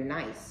 Oh, you're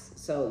nice,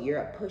 so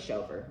you're a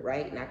pushover,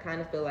 right? And I kind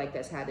of feel like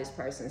that's how this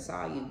person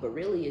saw you, but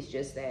really it's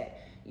just that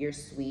you're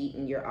sweet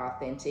and you're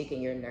authentic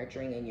and you're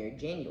nurturing and you're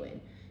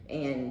genuine.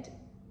 And,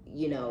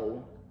 you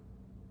know,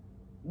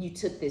 you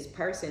took this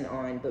person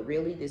on, but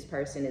really this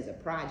person is a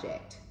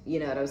project. You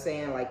know what I'm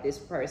saying? Like, this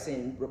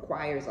person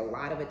requires a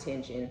lot of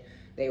attention.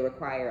 They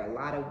require a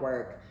lot of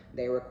work.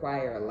 They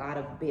require a lot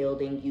of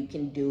building. You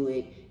can do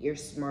it. You're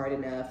smart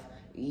enough.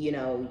 You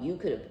know, you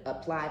could have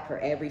applied for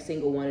every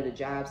single one of the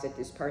jobs that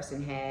this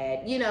person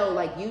had. You know,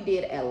 like, you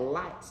did a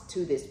lot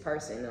to this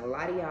person. And a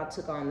lot of y'all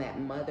took on that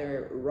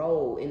mother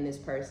role in this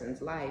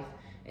person's life.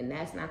 And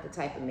that's not the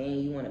type of man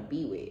you want to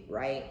be with,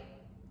 right?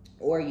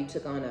 Or you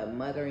took on a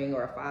mothering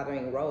or a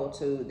fathering role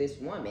to this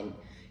woman.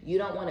 You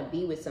don't want to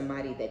be with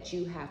somebody that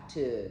you have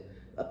to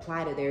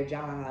apply to their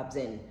jobs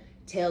and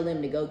tell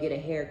them to go get a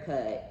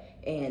haircut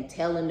and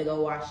tell them to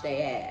go wash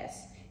their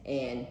ass.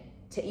 And,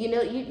 you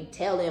know, you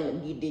tell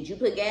them, did you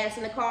put gas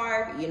in the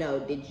car? You know,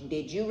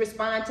 did you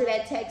respond to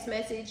that text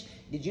message?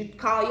 Did you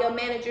call your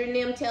manager and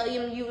them, tell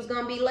them you was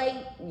going to be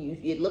late?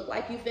 It looked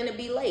like you finna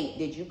be late.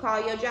 Did you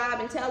call your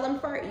job and tell them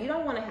first? You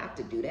don't want to have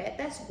to do that.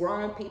 That's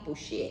grown people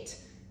shit.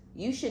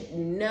 You should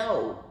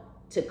know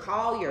to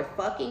call your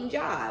fucking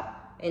job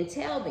and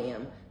tell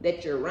them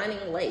that you're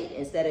running late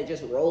instead of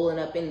just rolling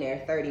up in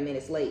there 30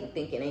 minutes late and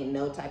thinking ain't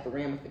no type of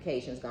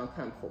ramifications gonna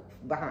come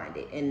behind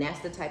it. And that's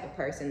the type of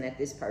person that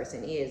this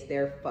person is.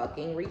 They're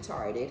fucking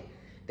retarded.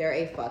 They're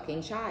a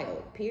fucking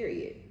child,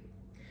 period.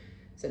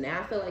 So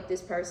now I feel like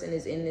this person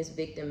is in this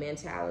victim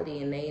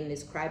mentality and they in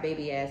this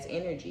crybaby ass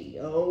energy.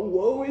 Oh,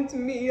 woe is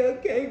me. I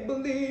can't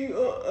believe,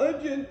 I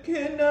just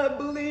cannot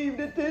believe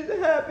that this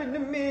happened to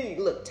me.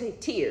 Look,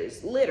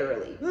 tears,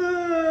 literally.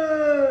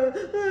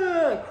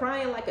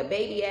 Crying like a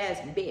baby ass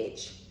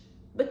bitch.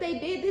 But they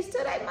did this to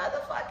their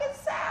motherfucking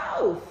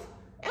self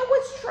and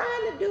was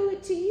trying to do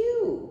it to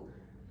you.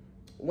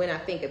 When I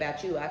think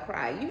about you, I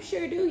cry. You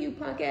sure do, you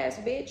punk ass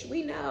bitch.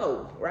 We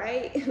know,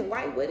 right?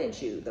 Why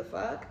wouldn't you? The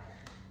fuck?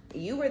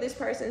 You were this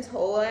person's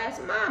whole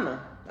ass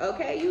mama,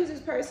 okay? You was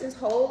this person's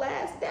whole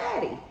ass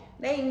daddy.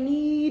 They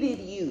needed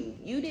you.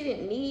 You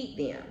didn't need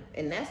them.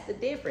 And that's the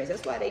difference.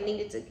 That's why they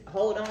needed to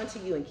hold on to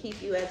you and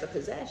keep you as a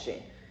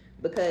possession,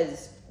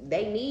 because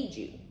they need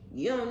you.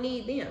 You don't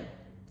need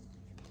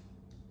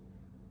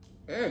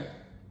them.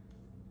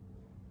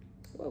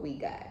 What we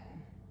got?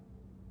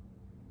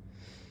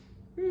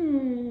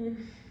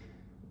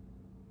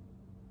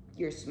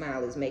 Your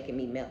smile is making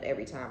me melt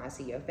every time I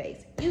see your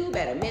face. You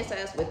better miss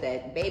us with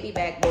that baby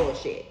back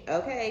bullshit,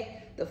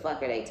 okay? The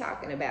fuck are they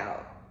talking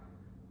about?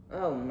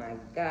 Oh my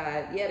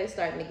God. Yeah, they're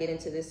starting to get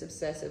into this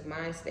obsessive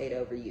mind state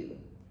over you.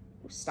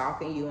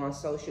 Stalking you on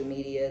social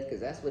media, because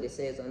that's what it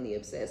says on the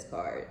obsessed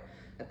card.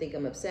 I think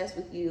I'm obsessed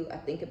with you. I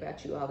think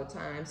about you all the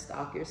time.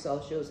 Stalk your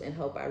socials and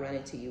hope I run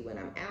into you when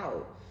I'm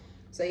out.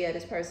 So yeah,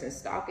 this person's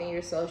stalking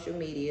your social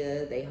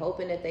media. They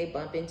hoping that they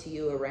bump into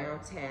you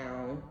around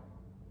town.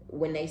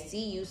 When they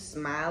see you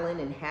smiling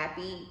and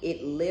happy,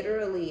 it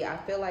literally, I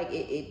feel like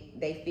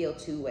they feel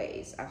two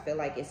ways. I feel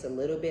like it's a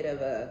little bit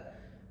of a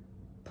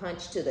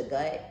punch to the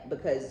gut,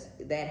 because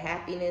that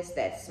happiness,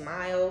 that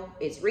smile,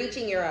 it's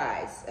reaching your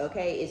eyes,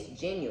 okay? It's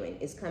genuine.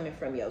 It's coming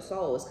from your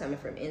soul. It's coming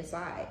from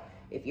inside.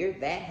 If you're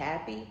that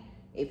happy,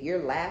 if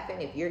you're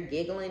laughing, if you're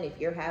giggling, if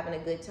you're having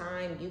a good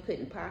time, you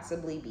couldn't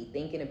possibly be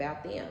thinking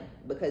about them,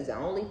 because the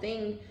only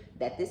thing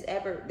that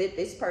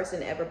this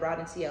person ever brought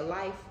into your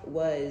life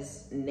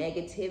was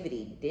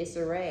negativity,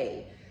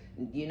 disarray,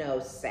 you know,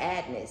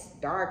 sadness,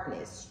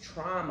 darkness,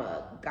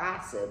 trauma,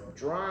 gossip,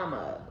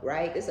 drama,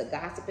 right? This is a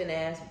gossiping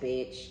ass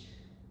bitch.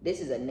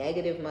 This is a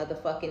negative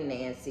motherfucking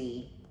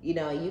Nancy. You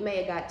know, you may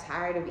have got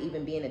tired of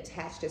even being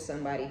attached to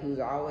somebody who's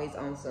always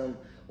on some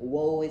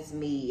woe is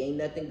me, ain't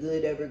nothing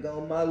good ever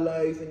gone in my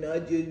life, and I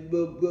just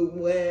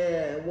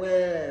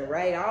wah,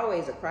 right?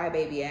 Always a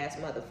crybaby ass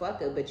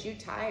motherfucker, but you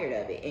tired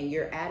of it and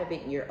you're out of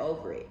it and you're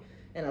over it.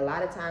 And a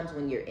lot of times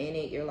when you're in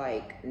it, you're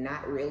like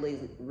not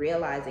really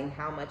realizing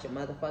how much a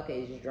motherfucker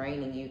is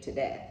draining you to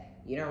death.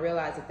 You don't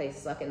realize that they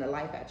sucking the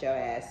life out your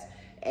ass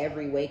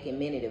every waking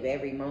minute of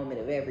every moment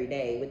of every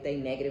day with their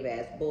negative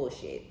ass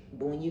bullshit.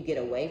 But when you get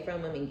away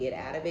from them and get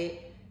out of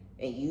it,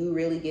 and you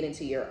really get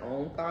into your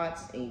own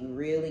thoughts, and you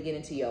really get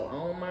into your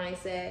own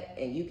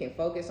mindset, and you can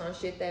focus on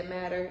shit that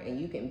matter, and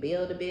you can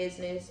build a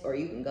business, or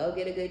you can go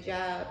get a good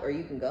job, or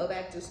you can go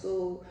back to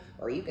school,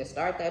 or you can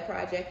start that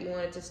project you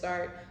wanted to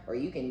start, or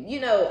you can, you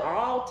know,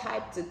 all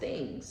types of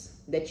things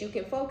that you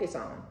can focus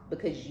on,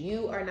 because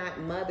you are not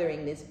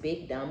mothering this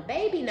big dumb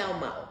baby no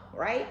more,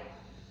 right?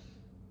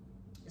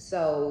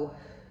 So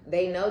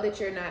they know that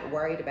you're not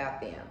worried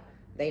about them.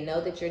 They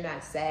know that you're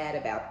not sad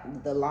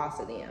about the loss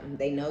of them.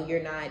 They know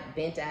you're not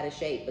bent out of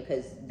shape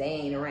because they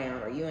ain't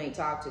around, or you ain't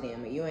talked to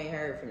them, or you ain't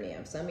heard from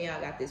them. Some of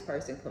y'all got this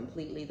person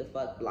completely the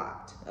fuck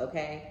blocked,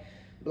 okay?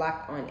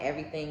 Blocked on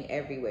everything,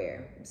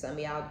 everywhere. Some of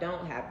y'all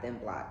don't have them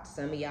blocked.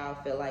 Some of y'all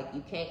feel like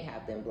you can't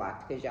have them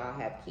blocked because y'all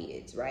have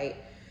kids, right?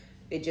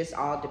 It just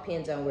all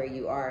depends on where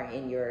you are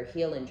in your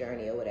healing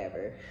journey or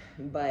whatever.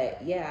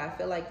 But yeah, I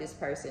feel like this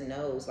person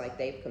knows like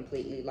they've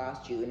completely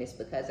lost you, and it's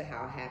because of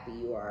how happy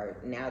you are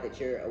now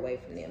that you're away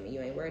from them and you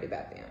ain't worried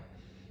about them.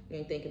 You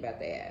ain't thinking about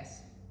their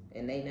ass,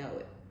 and they know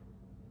it.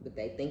 But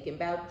they thinking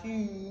about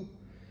you.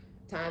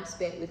 Time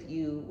spent with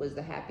you was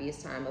the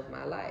happiest time of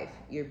my life.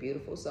 Your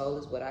beautiful soul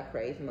is what I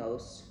crave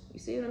most. You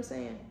see what I'm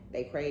saying?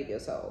 They crave your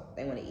soul.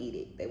 They want to eat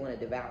it. They want to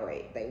devour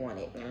it. They want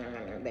it.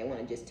 They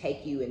want to just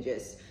take you and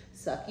just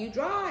suck you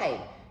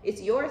dry.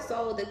 It's your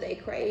soul that they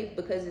crave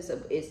because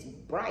it's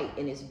bright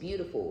and it's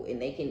beautiful,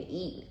 and they can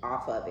eat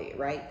off of it,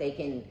 right? They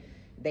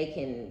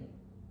can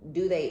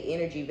do their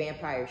energy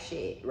vampire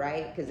shit,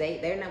 right? Because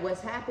they're not.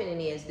 What's happening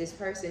is this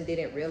person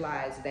didn't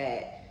realize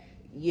that,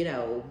 you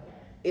know,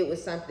 it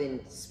was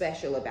something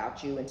special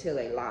about you until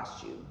they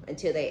lost you,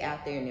 until they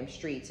out there in them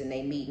streets and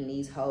they meeting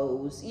these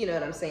hoes, you know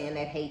what I'm saying,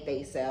 that hate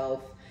they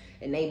self,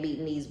 and they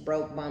meeting these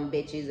broke bum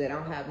bitches that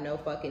don't have no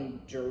fucking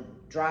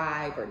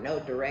drive or no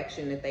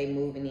direction that they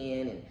moving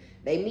in, and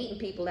they meeting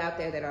people out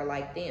there that are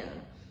like them.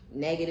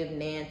 Negative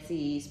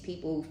Nancy's,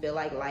 people who feel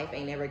like life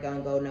ain't ever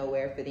gonna go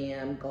nowhere for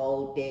them,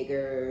 gold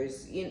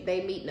diggers.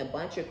 They meeting a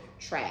bunch of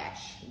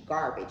trash,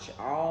 garbage,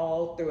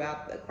 all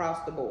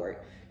across the board.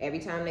 Every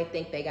time they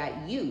think they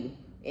got you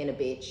in a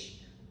bitch,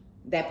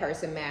 that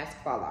person mask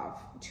fall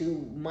off.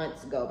 2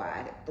 months go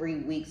by, 3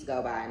 weeks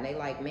go by, and they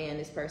like, man,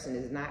 this person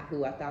is not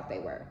who I thought they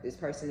were. This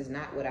person is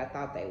not what I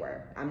thought they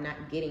were. I'm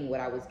not getting what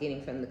I was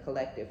getting from the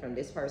collective. From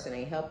this person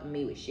ain't helping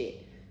me with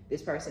shit.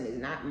 This person is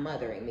not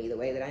mothering me the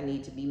way that I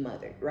need to be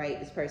mothered, right?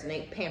 This person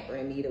ain't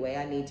pampering me the way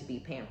I need to be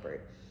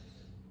pampered.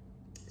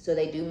 So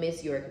they do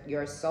miss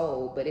your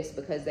soul, but it's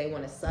because they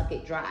want to suck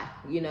it dry.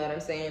 You know what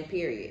I'm saying?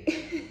 Period.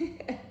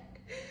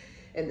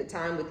 And the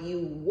time with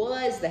you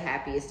was the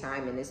happiest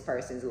time in this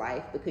person's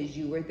life because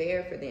you were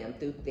there for them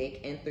through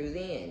thick and through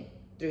thin.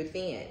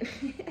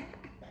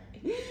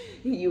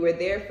 You were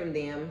there from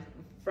them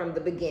from the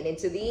beginning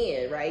to the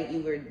end, right?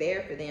 You were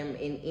there for them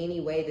in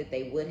any way that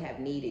they would have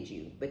needed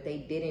you, but they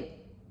didn't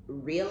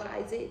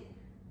realize it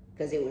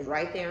because it was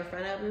right there in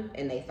front of them,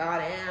 and they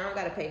thought, I don't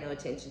gotta pay no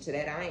attention to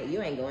that.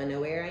 You ain't going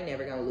nowhere. I ain't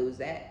never gonna lose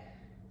that.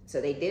 So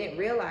they didn't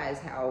realize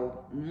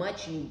how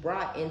much you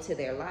brought into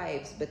their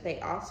lives, but they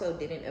also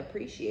didn't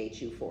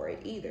appreciate you for it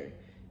either.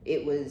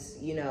 It was,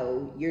 you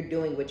know, you're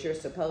doing what you're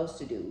supposed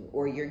to do,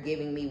 or you're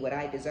giving me what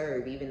I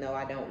deserve, even though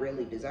I don't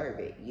really deserve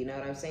it. You know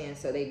what I'm saying?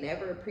 So they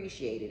never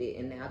appreciated it.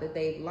 And now that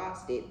they've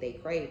lost it, they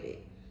crave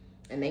it.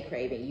 And they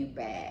craving you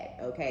bad,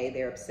 okay?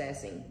 They're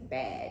obsessing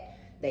bad.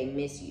 They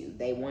miss you.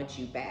 They want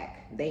you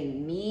back. They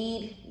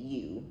need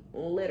you,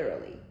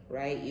 literally,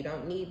 right? You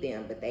don't need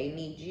them, but they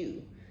need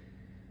you.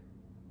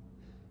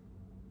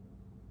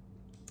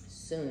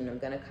 Soon. I'm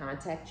going to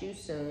contact you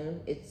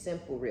soon. It's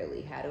simple,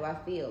 really. How do I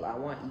feel? I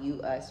want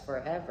you, us,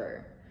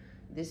 forever.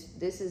 This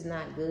is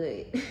not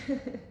good.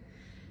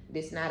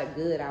 This not a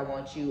good I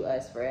want you,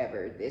 us,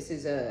 forever. This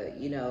is a,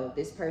 you know,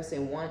 this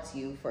person wants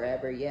you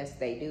forever. Yes,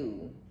 they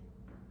do.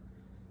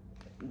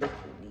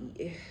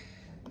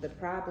 The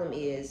problem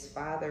is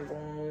father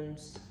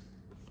wounds.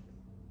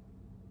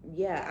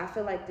 Yeah, I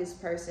feel like this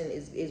person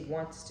is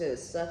wants to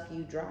suck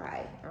you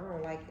dry. I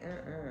don't like,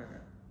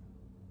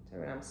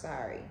 I'm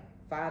sorry.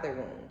 Father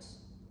wounds.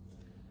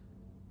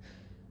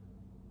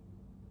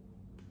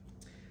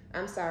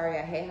 I'm sorry.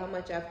 I hate how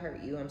much I've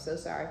hurt you. I'm so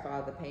sorry for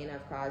all the pain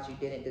I've caused. You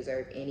didn't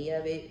deserve any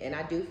of it. And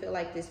I do feel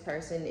like this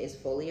person is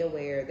fully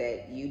aware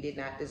that you did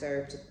not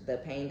deserve the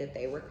pain that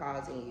they were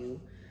causing you.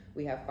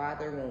 We have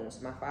father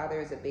wounds. My father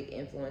is a big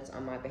influence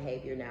on my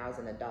behavior now as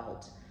an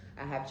adult.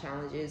 I have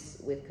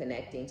challenges with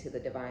connecting to the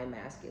divine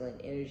masculine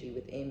energy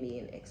within me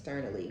and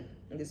externally.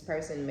 This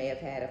person may have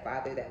had a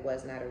father that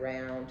was not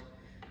around,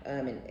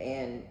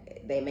 and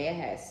they may have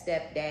had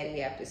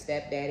stepdaddy after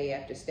stepdaddy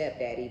after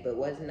stepdaddy, but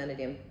wasn't none of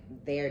them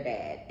their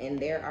dad. And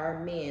there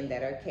are men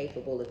that are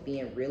capable of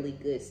being really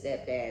good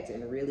stepdads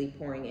and really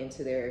pouring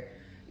into their,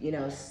 you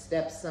know,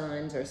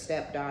 stepsons or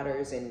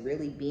stepdaughters and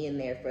really being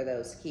there for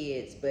those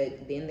kids.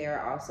 But then there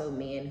are also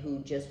men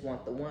who just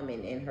want the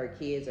woman, and her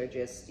kids are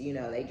just, you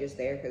know, they just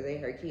there because they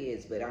her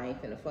kids. But I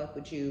ain't finna fuck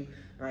with you.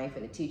 I ain't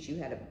finna teach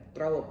you how to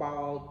throw a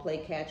ball, play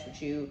catch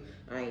with you.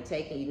 I ain't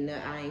taking you,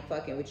 I ain't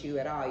fucking with you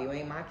at all. You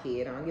ain't my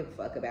kid. I don't give a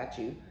fuck about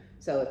you.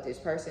 So if this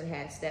person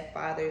had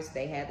stepfathers,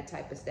 they had the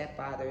type of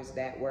stepfathers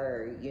that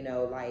were, you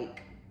know,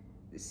 like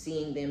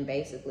seeing them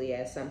basically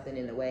as something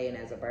in the way and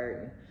as a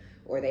burden.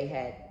 Or they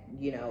had,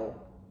 you know,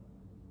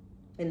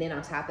 and then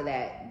on top of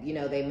that, you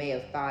know, they may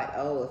have thought,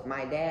 oh, if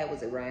my dad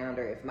was around,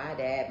 or if my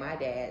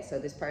dad. So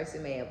this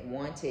person may have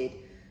wanted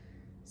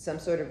some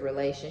sort of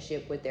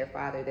relationship with their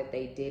father that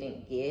they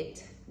didn't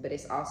get. But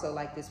it's also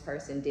like this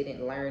person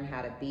didn't learn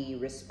how to be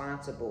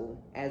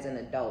responsible as an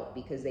adult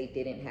because they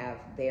didn't have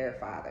their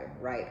father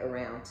right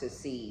around to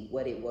see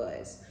what it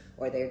was.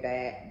 Or their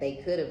dad,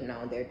 they could have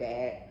known their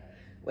dad,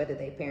 whether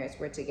their parents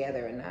were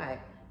together or not.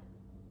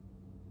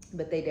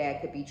 But their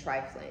dad could be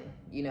trifling.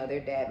 You know, their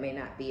dad may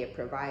not be a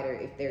provider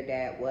if their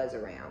dad was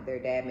around. Their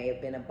dad may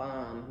have been a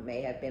bum, may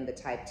have been the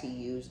type to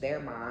use their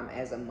mom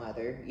as a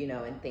mother, you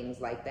know, and things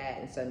like that.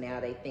 And so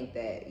now they think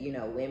that, you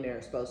know, women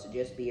are supposed to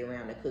just be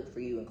around to cook for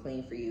you and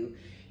clean for you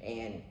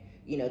and,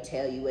 you know,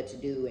 tell you what to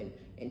do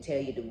and tell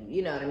you to,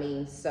 you know what I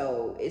mean?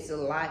 So it's a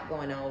lot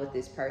going on with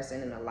this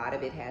person, and a lot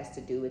of it has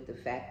to do with the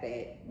fact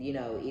that, you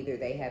know, either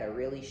they had a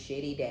really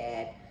shitty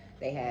dad.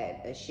 They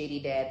had a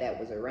shitty dad that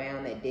was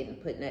around that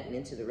didn't put nothing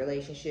into the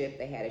relationship.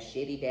 They had a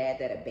shitty dad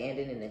that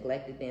abandoned and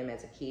neglected them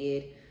as a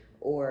kid.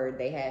 Or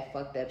they had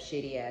fucked up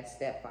shitty ass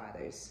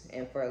stepfathers.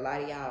 And for a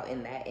lot of y'all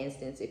in that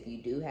instance, if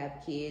you do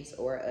have kids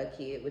or a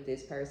kid with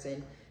this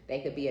person,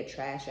 they could be a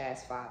trash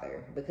ass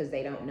father because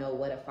they don't know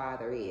what a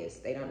father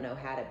is. They don't know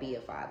how to be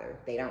a father.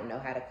 They don't know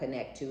how to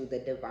connect to the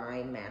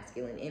divine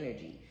masculine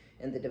energy.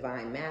 And the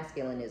divine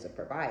masculine is a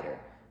provider.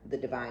 The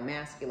divine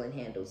masculine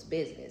handles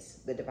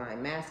business. The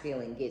divine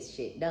masculine gets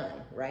shit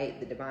done, right?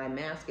 The divine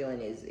masculine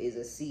is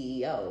a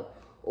CEO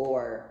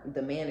or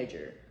the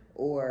manager,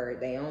 or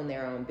they own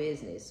their own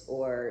business,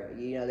 or,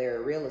 you know, they're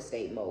a real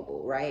estate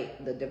mogul,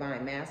 right? The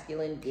divine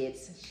masculine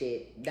gets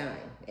shit done.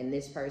 And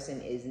this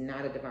person is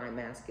not a divine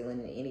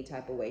masculine in any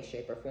type of way,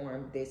 shape, or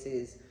form. This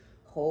is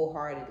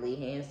wholeheartedly,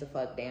 hands the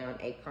fuck down,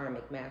 a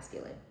karmic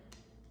masculine.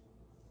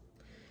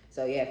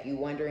 So yeah, if you're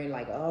wondering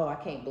like, oh,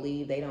 I can't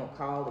believe they don't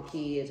call the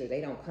kids, or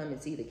they don't come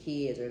and see the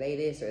kids, or they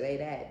this or they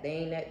that,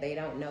 they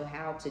don't know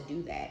how to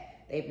do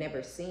that. They've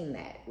never seen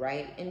that,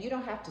 right? And you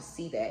don't have to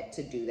see that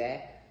to do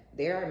that.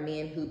 There are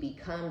men who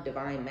become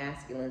divine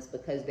masculines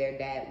because their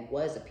dad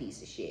was a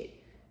piece of shit.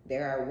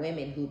 There are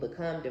women who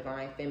become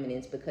divine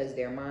feminines because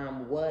their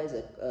mom was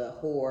a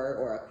whore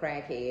or a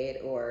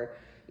crackhead, or,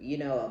 you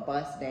know, a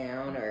bust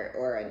down,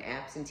 or an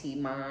absentee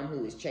mom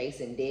who is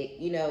chasing dick,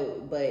 you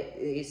know. But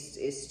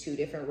it's two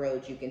different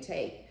roads you can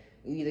take.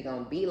 You either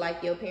gonna be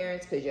like your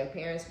parents because your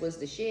parents was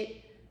the shit,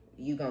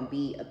 you gonna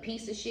be a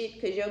piece of shit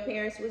because your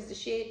parents was the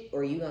shit,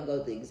 or you gonna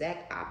go the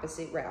exact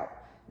opposite route.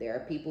 There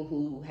are people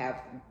who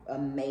have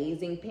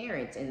amazing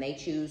parents and they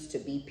choose to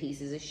be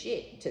pieces of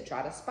shit to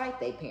try to spite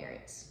their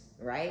parents,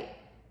 right?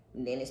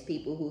 And then it's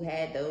people who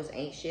had those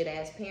ain't shit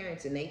ass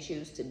parents and they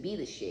choose to be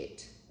the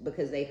shit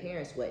because their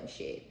parents wasn't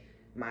shit.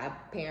 My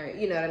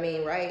parent, you know what I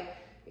mean, right?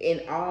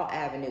 In all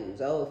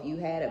avenues. Oh, if you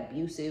had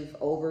abusive,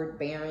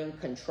 overbearing,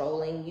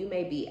 controlling, you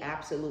may be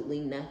absolutely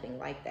nothing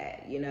like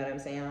that. You know what I'm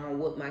saying? I don't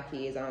whoop my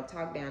kids. I don't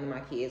talk down to my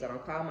kids. I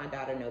don't call my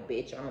daughter no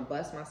bitch. I don't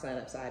bust my son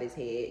upside his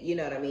head. You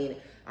know what I mean?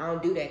 I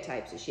don't do that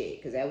types of shit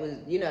because that was,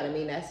 you know what I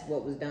mean? That's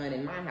what was done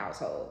in my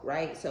household,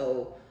 right?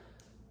 So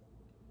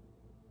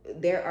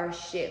there are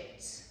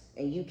shifts,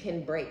 and you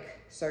can break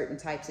certain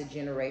types of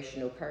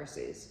generational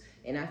curses.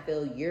 And I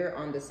feel you're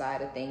on the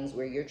side of things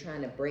where you're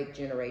trying to break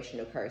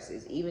generational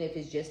curses, even if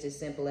it's just as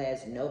simple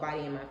as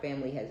nobody in my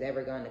family has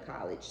ever gone to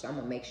college. So I'm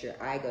gonna make sure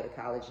I go to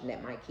college and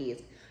that my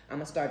kids, I'm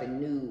gonna start a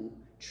new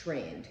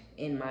trend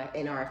in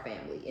our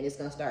family, and it's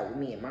gonna start with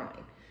me and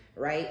mine,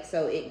 right?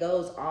 So it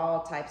goes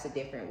all types of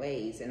different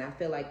ways. And I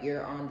feel like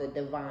you're on the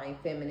divine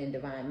feminine,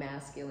 divine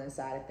masculine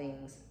side of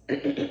things.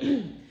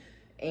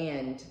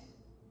 And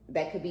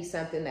that could be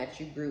something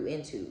that you grew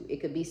into. It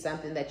could be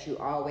something that you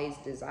always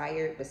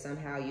desired, but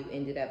somehow you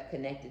ended up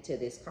connected to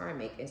this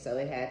karmic. And so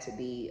it had to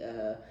be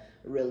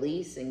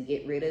release and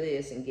get rid of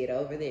this and get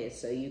over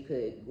this so you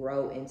could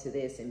grow into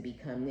this and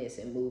become this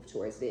and move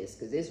towards this,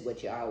 because this is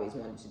what you always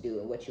wanted to do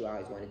and what you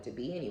always wanted to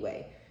be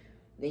anyway.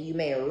 Then you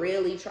may have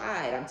really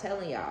tried, I'm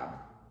telling y'all,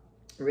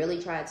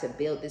 really tried to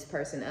build this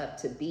person up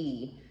to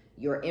be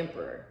your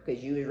emperor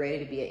because you was ready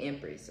to be an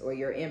empress, or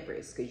your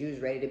empress because you was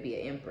ready to be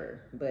an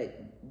emperor, but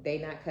they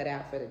not cut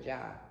out for the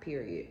job,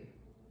 period.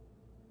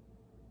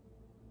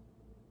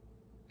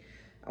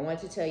 I want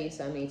to tell you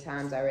so many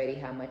times already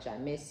how much I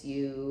miss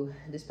you.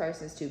 This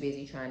person's too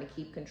busy trying to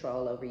keep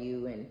control over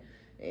you,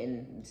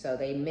 and so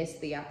they miss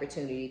the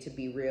opportunity to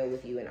be real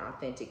with you and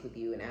authentic with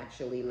you and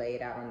actually lay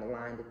it out on the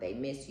line that they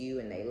miss you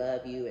and they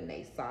love you and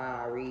they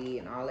sorry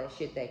and all that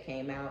shit that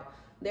came out.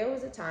 There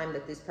was a time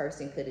that this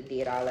person could have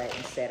did all that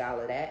and said all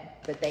of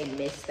that, but they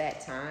missed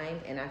that time,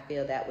 and I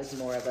feel that was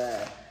more of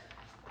a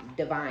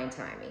divine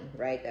timing,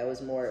 right? That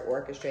was more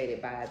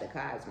orchestrated by the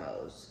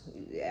cosmos.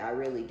 I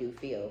really do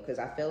feel, because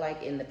I feel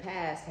like in the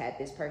past, had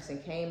this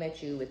person came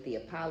at you with the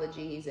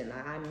apologies and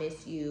I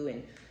miss you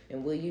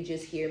and will you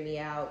just hear me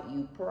out,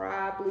 you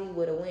probably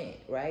would have went,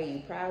 right?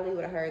 You probably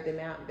would have heard them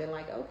out and been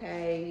like,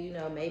 okay, you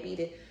know,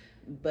 maybe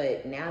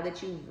but now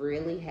that you've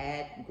really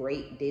had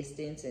great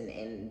distance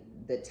and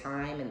the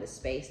time and the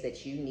space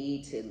that you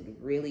need to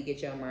really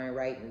get your mind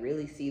right and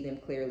really see them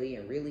clearly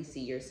and really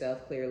see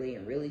yourself clearly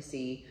and really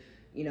see,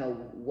 you know,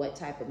 what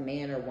type of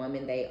man or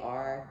woman they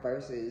are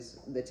versus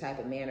the type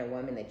of man or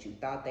woman that you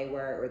thought they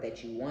were or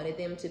that you wanted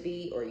them to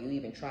be or you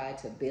even tried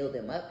to build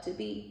them up to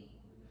be.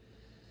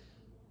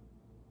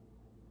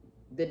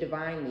 The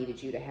divine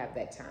needed you to have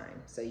that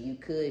time so you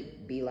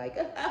could be like,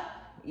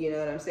 you know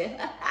what I'm saying?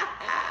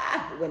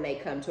 When they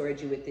come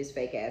towards you with this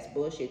fake ass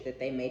bullshit that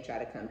they may try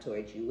to come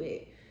towards you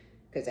with.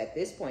 Because at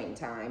this point in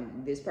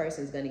time, this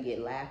person's going to get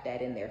laughed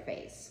at in their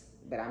face.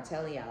 But I'm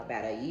telling y'all,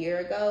 about a year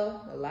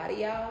ago, a lot of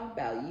y'all,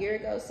 about a year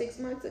ago, 6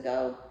 months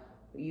ago,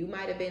 you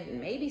might have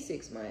been, maybe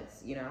 6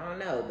 months, you know, I don't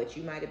know, but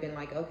you might have been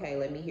like, okay,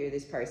 let me hear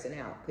this person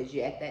out. Because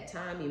at that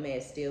time, you may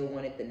have still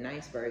wanted the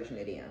nice version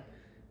of them.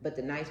 But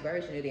the nice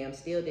version of them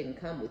still didn't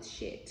come with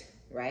shit,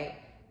 right?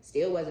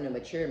 Still wasn't a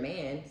mature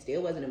man,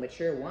 still wasn't a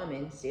mature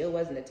woman, still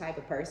wasn't the type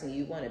of person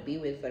you want to be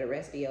with for the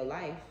rest of your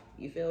life.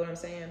 You feel what I'm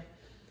saying?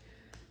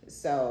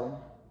 So,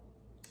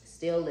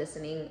 still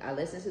listening. I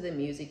listen to the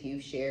music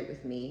you've shared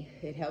with me.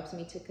 It helps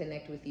me to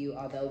connect with you,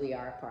 although we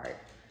are apart.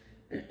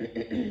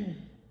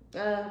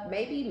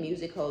 Maybe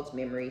music holds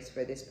memories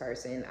for this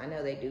person. I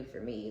know they do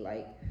for me.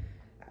 Like,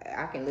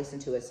 I can listen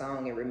to a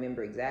song and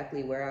remember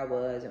exactly where I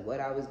was and what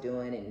I was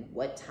doing and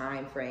what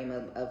time frame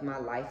of my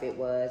life it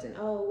was. And,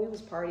 oh, we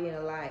was partying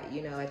a lot,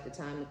 you know, at the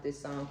time that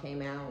this song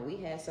came out. And we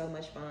had so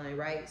much fun,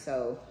 right?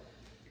 So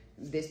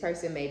this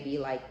person may be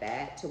like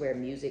that, to where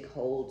music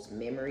holds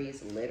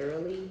memories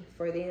literally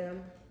for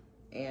them.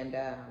 And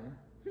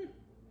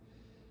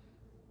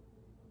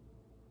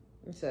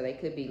so they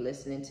could be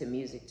listening to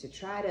music to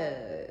try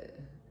to,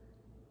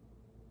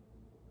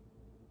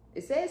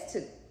 it says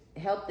to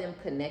help them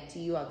connect to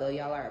you, although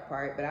y'all are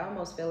apart, but I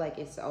almost feel like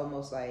it's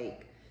almost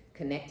like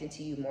connecting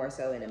to you more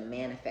so in a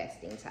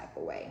manifesting type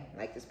of way.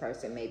 Like this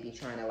person may be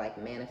trying to like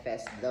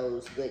manifest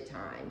those good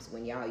times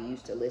when y'all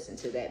used to listen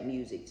to that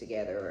music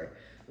together, or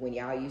when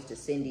y'all used to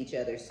send each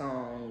other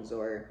songs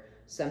or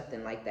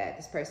something like that.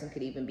 This person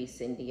could even be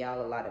sending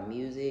y'all a lot of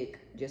music.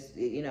 Just,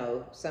 you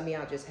know, some of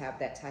y'all just have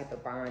that type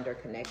of bond or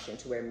connection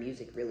to where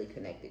music really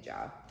connected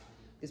y'all.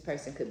 This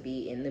person could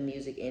be in the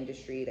music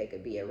industry. They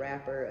could be a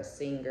rapper, a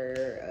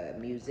singer, a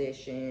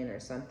musician, or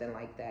something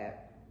like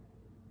that.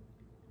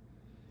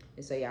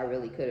 And so y'all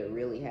really could have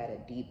really had a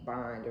deep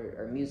bond,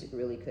 or music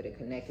really could have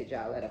connected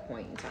y'all at a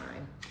point in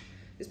time.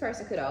 This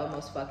person could have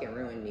almost fucking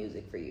ruined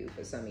music for you,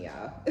 for some of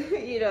y'all.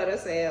 You know what I'm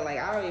saying? Like,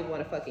 I don't even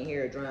want to fucking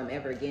hear a drum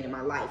ever again in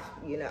my life,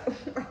 you know?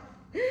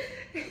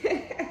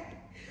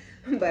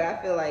 But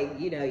I feel like,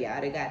 you know, y'all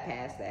done got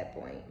past that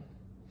point.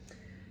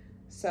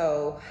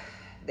 So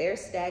there's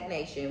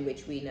stagnation,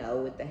 which we know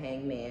with the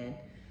hangman.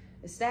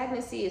 The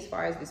stagnancy, as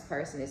far as this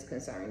person is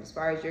concerned, as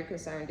far as you're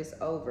concerned, it's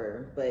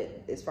over.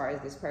 But as far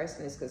as this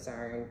person is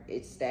concerned,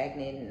 it's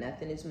stagnant and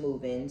nothing is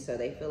moving. So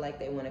they feel like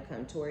they want to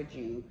come towards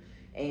you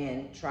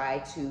and try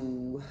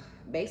to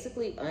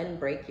basically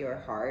unbreak your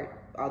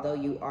heart. Although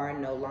you're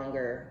no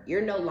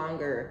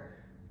longer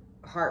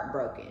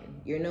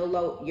heartbroken. You're no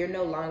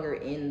longer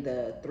in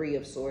the Three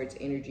of Swords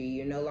energy.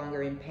 You're no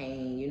longer in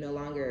pain. You no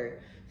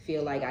longer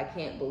feel like I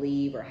can't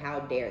believe or how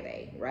dare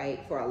they,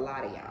 right? For a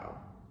lot of y'all.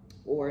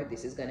 Or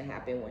this is going to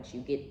happen once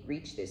you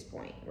reach this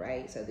point,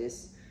 right? So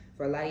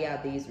for a lot of y'all,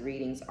 these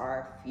readings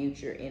are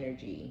future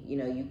energy. You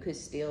know, you could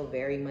still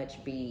very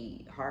much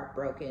be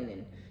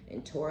heartbroken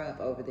and tore up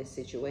over this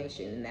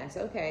situation, and that's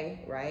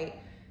okay, right?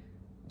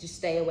 Just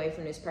stay away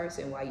from this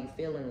person while you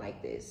feeling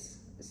like this.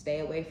 Stay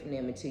away from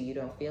them until you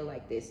don't feel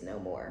like this no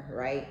more,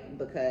 right?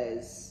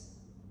 Because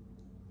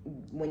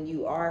when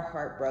you are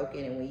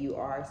heartbroken and when you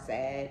are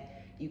sad,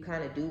 you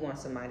kind of do want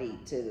somebody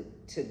to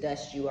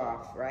dust you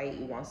off, right?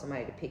 You want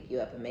somebody to pick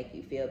you up and make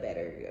you feel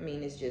better. I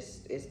mean,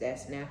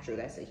 that's natural.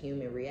 That's a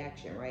human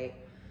reaction, right?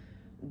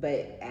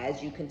 But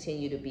as you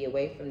continue to be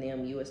away from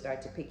them, you will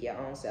start to pick your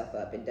own self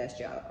up and dust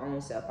your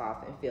own self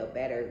off and feel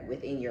better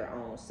within your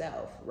own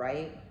self,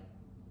 right?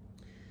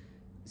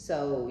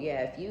 So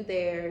yeah, if you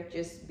there,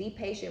 just be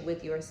patient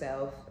with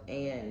yourself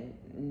and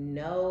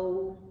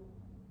know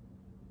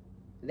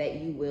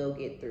that you will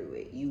get through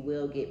it. You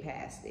will get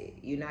past it.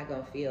 You're not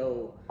going to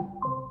feel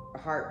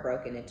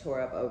heartbroken and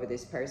tore up over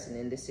this person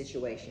in this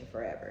situation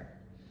forever.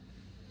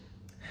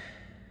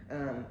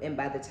 And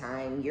by the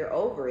time you're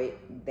over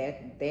it,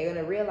 they're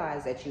gonna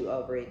realize that you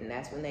over it, and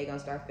that's when they're gonna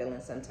start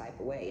feeling some type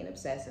of way and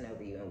obsessing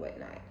over you and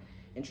whatnot,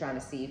 and trying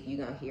to see if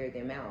you're gonna hear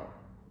them out.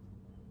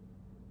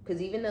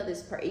 Because even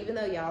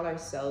though y'all are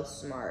so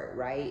smart,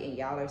 right, and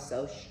y'all are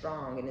so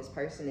strong, and this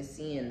person is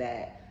seeing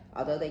that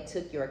although they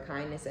took your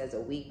kindness as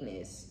a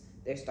weakness,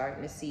 they're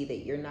starting to see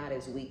that you're not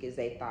as weak as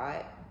they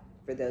thought.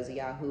 For those of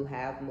y'all who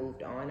have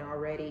moved on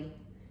already,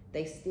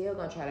 they still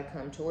gonna try to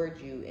come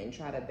towards you and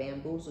try to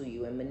bamboozle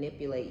you and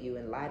manipulate you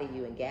and lie to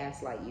you and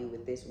gaslight you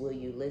with this will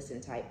you listen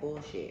type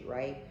bullshit,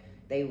 right?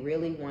 They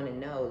really want to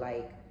know,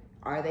 like,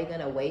 are they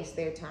gonna waste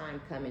their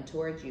time coming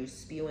towards you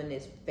spewing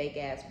this fake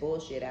ass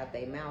bullshit out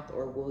their mouth,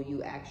 or will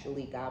you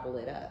actually gobble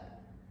it up?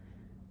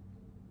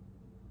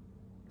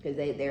 Because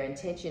their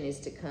intention is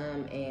to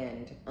come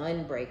and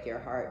unbreak your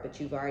heart, but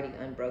you've already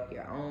unbroke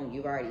your own.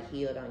 You've already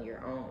healed on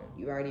your own.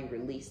 You've already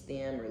released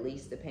them,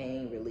 released the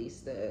pain,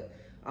 released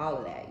all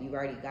of that. You've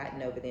already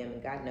gotten over them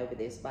and gotten over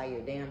this by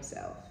your damn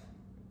self.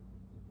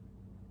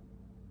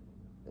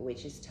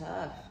 Which is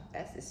tough.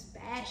 That's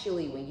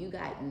especially when you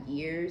got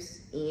years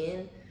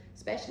in,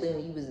 especially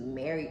when you was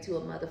married to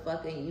a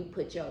motherfucker and you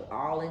put your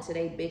all into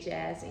their bitch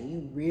ass and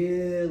you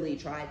really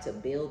tried to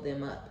build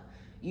them up.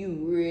 You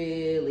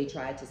really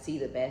tried to see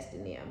the best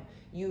in them.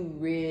 You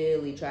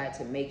really tried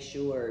to make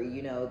sure,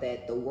 you know,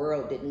 that the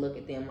world didn't look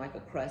at them like a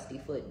crusty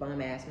foot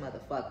bum ass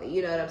motherfucker.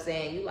 You know what I'm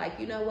saying? You like,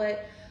 you know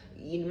what?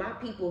 My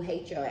people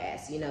hate your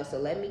ass, you know, so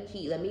let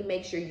me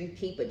make sure you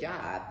keep a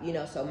job, you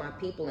know, so my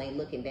people ain't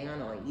looking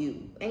down on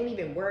you. Ain't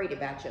even worried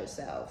about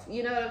yourself.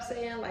 You know what I'm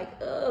saying?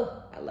 Like,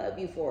 oh, I love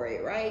you for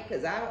it, right?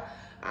 Because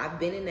I've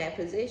been in that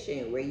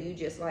position where you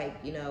just like,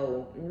 you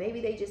know,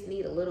 maybe they just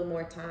need a little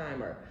more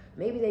time, or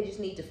maybe they just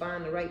need to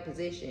find the right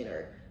position,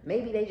 or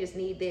maybe they just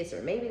need this,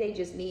 or maybe they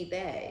just need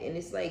that. And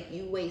it's like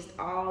you waste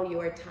all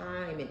your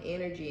time and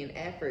energy and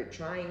effort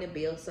trying to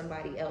build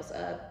somebody else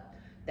up.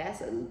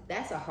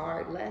 That's a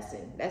hard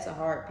lesson. That's a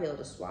hard pill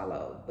to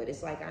swallow. But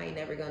it's like, I ain't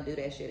never gonna do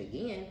that shit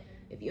again.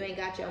 If you ain't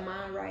got your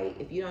mind right,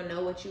 if you don't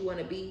know what you want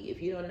to be,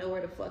 if you don't know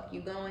where the fuck you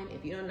going,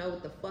 if you don't know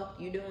what the fuck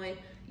you doing,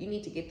 you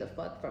need to get the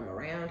fuck from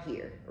around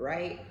here,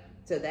 right?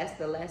 So that's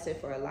the lesson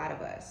for a lot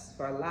of us.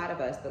 For a lot of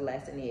us, the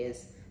lesson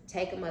is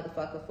take a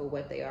motherfucker for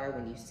what they are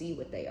when you see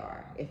what they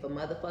are. If a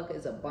motherfucker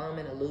is a bum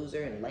and a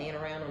loser and laying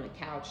around on the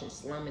couch and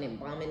slumming and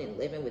bumming and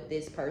living with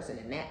this person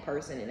and that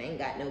person and ain't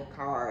got no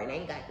car and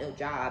ain't got no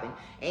job and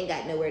ain't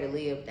got nowhere to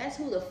live, that's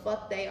who the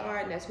fuck they are,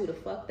 and that's who the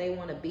fuck they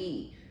want to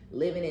be.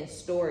 Living in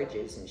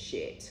storages and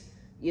shit.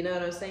 You know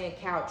what I'm saying?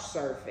 Couch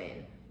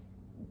surfing.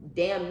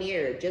 Damn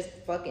near just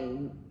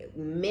fucking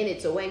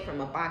minutes away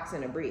from a box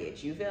and a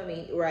bridge. You feel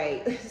me?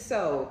 Right?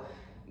 So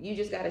you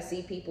just got to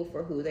see people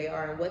for who they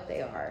are and what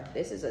they are.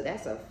 That's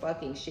a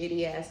fucking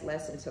shitty ass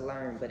lesson to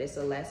learn, but it's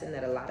a lesson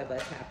that a lot of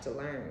us have to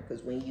learn,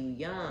 because when you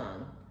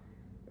young,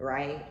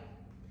 right,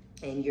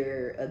 and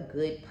you're a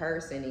good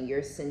person and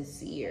you're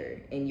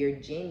sincere and you're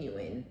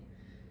genuine,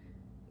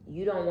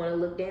 you don't want to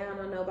look down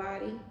on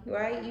nobody,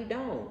 right? You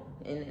don't.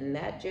 And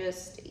that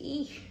just,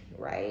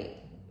 right?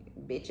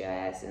 Bit your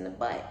ass in the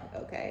butt,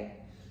 okay?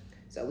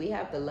 So we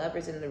have the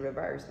Lovers in the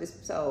reverse.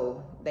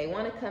 So they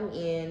want to come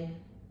in.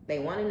 They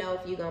want to know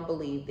if you're going to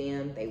believe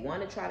them. They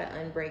want to try to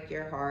unbreak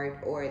your heart,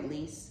 or at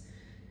least,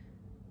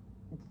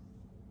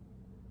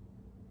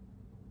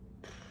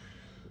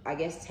 I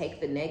guess, take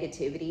the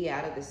negativity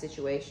out of the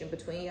situation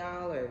between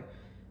y'all, or,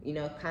 you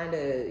know, kind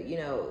of, you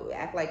know,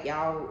 act like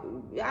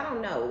y'all, I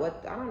don't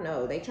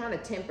know. They trying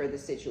to temper the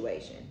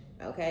situation,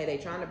 okay? They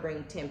trying to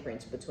bring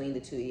temperance between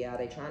the two of y'all.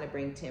 They trying to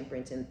bring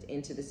temperance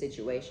into the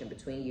situation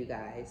between you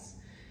guys.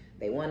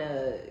 They want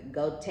to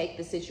go take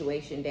the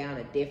situation down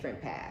a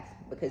different path,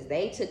 because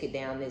they took it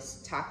down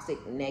this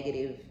toxic,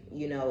 negative,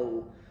 you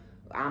know,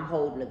 I'm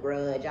holding a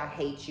grudge, I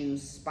hate you,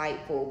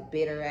 spiteful,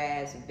 bitter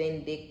ass,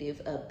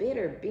 vindictive. A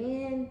bitter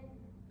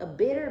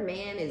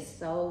man is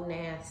so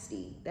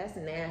nasty. That's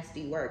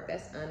nasty work.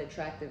 That's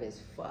unattractive as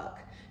fuck.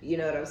 You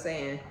know what I'm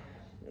saying?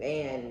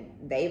 And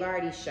they've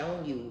already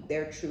shown you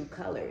their true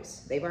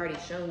colors. They've already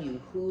shown you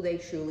who they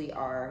truly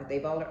are.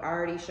 They've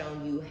already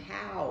shown you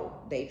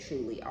how they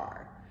truly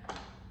are.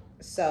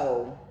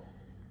 So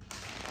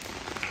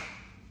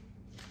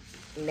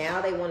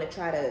now they want to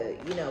try to,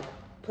 you know,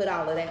 put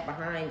all of that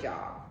behind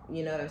y'all.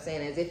 You know what I'm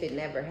saying? As if it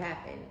never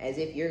happened. As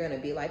if you're going to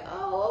be like,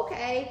 oh,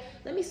 okay,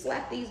 let me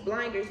slap these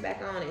blinders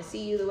back on and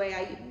see you the way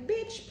I...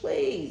 Bitch,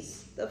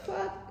 please. The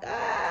fuck?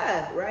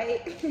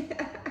 Right?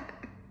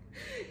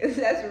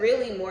 That's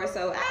really more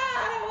so,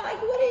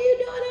 like, what are you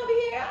doing over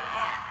here?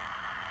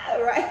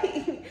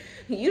 Right?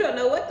 You don't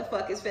know what the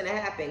fuck is finna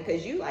happen,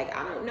 because you like,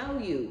 I don't know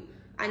you.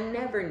 I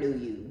never knew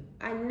you.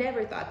 I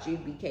never thought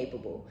you'd be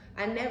capable.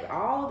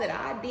 All that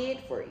I did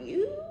for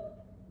you,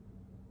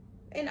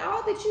 and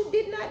all that you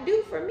did not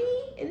do for me,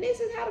 and this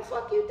is how the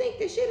fuck you think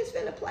this shit is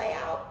finna play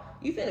out?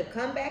 You finna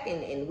come back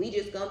and we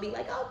just gonna be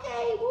like,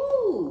 okay,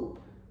 woo,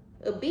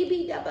 a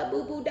BB da ba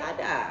boo boo da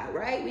da,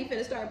 right? We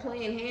finna start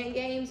playing hand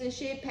games and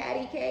shit,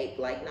 patty cake.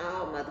 Like,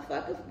 no,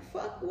 motherfucker,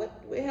 fuck, what,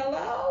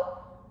 hello?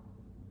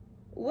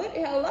 What,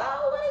 hello,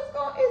 what is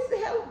going, is the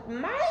hell,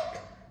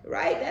 Mike?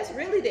 Right, that's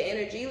really the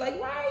energy. Like,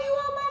 why are you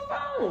on my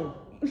phone?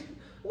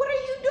 What are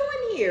you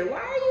doing here? Why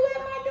are you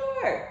at my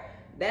door?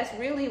 That's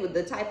really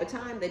the type of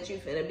time that you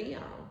finna be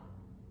on.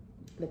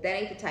 But that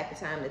ain't the type of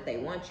time that they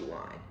want you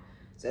on.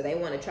 So they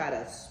want to try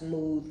to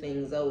smooth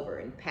things over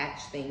and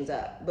patch things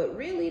up. But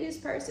really, this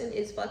person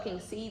is fucking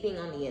seething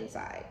on the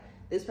inside.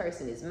 This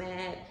person is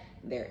mad,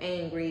 they're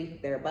angry,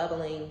 they're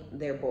bubbling,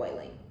 they're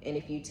boiling. And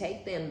if you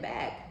take them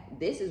back,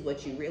 this is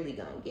what you really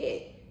gonna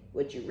get.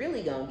 What you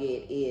really gonna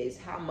get is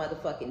how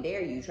motherfucking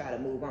dare you try to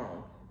move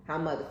on. How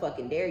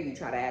motherfucking dare you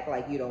try to act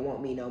like you don't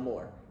want me no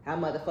more. How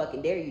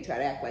motherfucking dare you try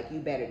to act like you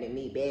better than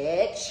me,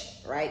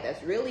 bitch. Right?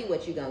 That's really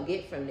what you're gonna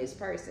get from this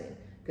person.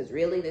 Because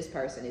really, this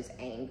person is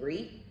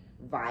angry,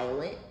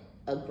 violent,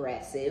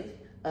 aggressive,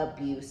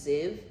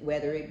 abusive,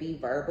 whether it be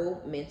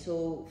verbal,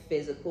 mental,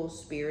 physical,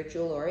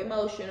 spiritual, or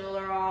emotional,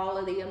 or all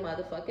of the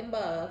motherfucking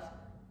above.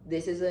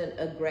 This is an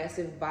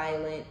aggressive,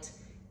 violent,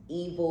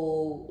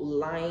 evil,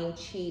 lying,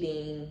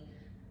 cheating.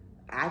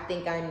 I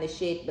think I'm the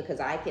shit because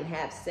I can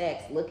have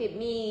sex. Look at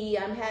me,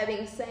 I'm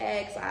having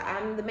sex.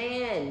 I'm the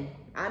man.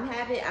 I'm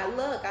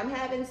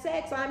having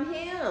sex. I'm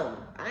him.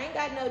 I ain't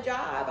got no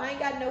job. I ain't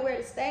got nowhere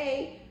to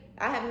stay.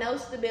 I have no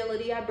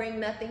stability. I bring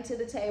nothing to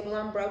the table.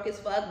 I'm broke as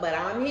fuck, but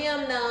I'm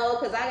him, no,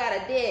 because I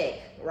got a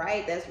dick,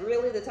 right? That's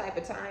really the type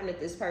of time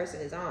that this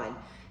person is on.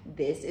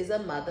 This is a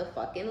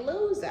motherfucking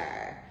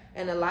loser.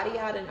 And a lot of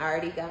y'all done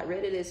already got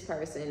rid of this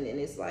person, and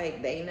it's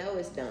like, they know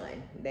it's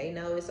done. They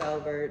know it's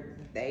over.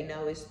 They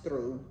know it's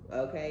through,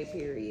 okay,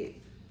 period.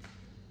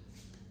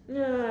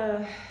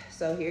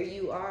 So here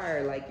you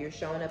are, like you're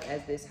showing up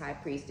as this high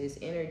priestess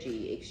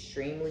energy,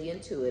 extremely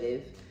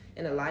intuitive.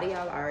 And a lot of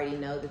y'all already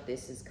know that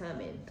this is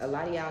coming. A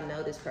lot of y'all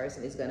know this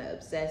person is going to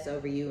obsess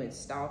over you and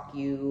stalk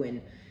you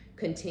and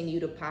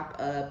continue to pop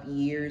up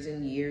years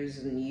and years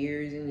and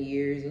years and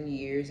years and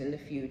years in the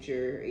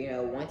future. You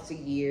know, once a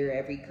year,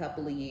 every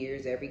couple of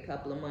years, every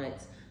couple of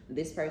months,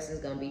 this person's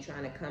going to be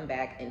trying to come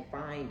back and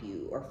find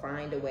you or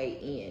find a way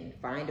in,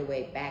 find a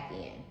way back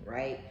in,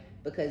 right?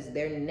 Because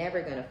they're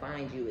never going to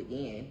find you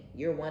again.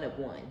 You're one of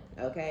one,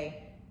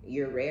 okay?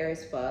 You're rare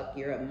as fuck.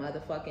 You're a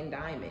motherfucking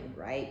diamond,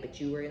 right?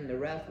 But you were in the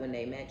rough when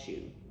they met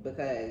you.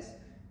 Because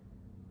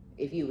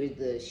if you was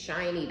the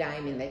shiny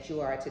diamond that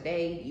you are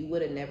today, you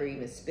would have never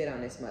even spit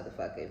on this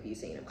motherfucker if you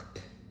seen him.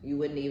 You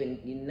wouldn't even,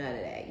 none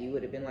of that. You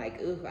would have been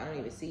like, oof, I don't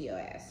even see your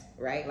ass,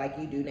 right? Like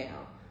you do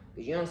now.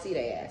 Because you don't see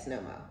their ass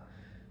no more.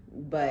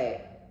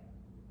 But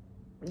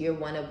you're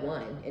one of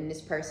one. And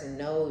this person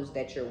knows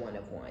that you're one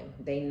of one.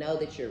 They know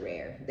that you're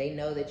rare. They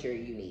know that you're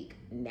unique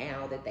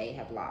now that they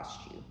have lost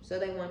you. So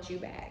they want you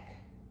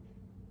back.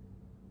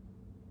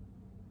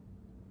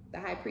 The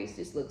high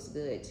priestess looks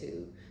good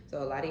too.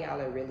 So a lot of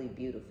y'all are really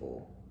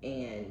beautiful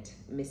and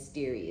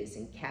mysterious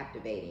and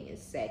captivating and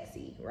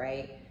sexy,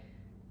 right?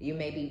 You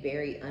may be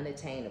very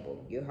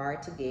unattainable. You're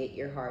hard to get,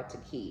 you're hard to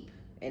keep.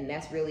 And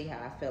that's really how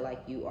I feel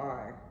like you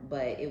are.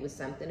 But it was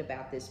something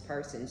about this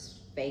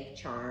person's fake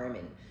charm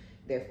and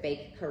their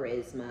fake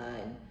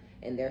charisma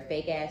and their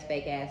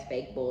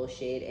fake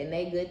bullshit, and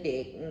they good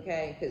dick,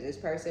 okay? Because this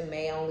person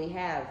may only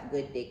have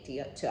good dick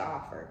to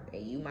offer,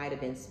 and you might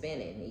have been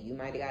spinning, and you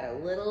might have got a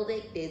little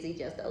dick dizzy,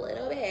 just a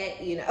little bit,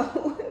 you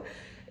know,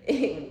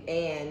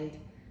 and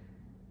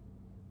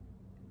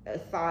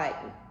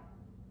thought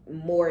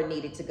more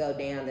needed to go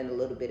down than a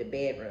little bit of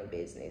bedroom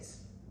business.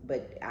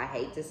 But I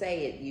hate to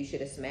say it, you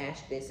should have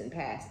smashed this and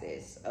passed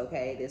this,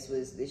 okay?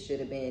 This should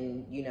have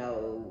been, you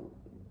know,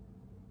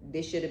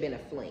 this should have been a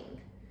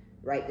fling,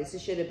 right? This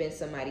should have been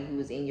somebody who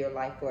was in your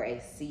life for a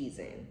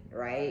season,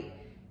 right?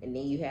 And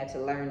then you had to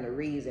learn the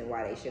reason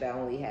why they should have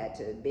only had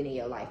to been in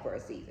your life for a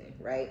season,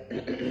 right?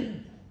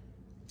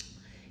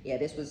 Yeah,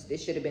 this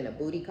should have been a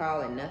booty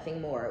call and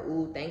nothing more.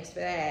 Ooh, thanks for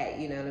that,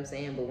 you know what I'm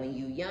saying? But when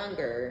you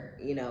younger,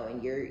 you know,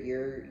 and you're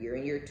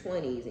in your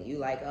 20s and you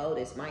like, oh,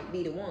 this might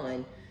be the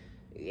one.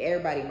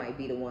 Everybody might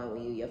be the one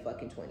when you're in your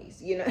fucking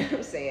 20s, you know what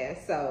I'm saying?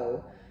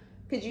 So,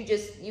 because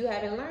you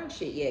haven't learned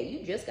shit yet.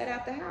 You just got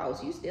out the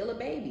house. You still a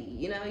baby.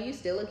 You know, you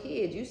still a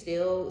kid.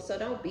 So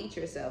don't beat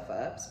yourself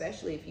up,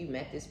 especially if you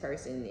met this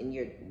person in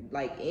your,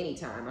 like,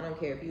 anytime. I don't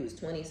care if you was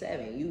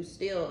 27. You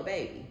still a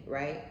baby,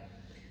 right?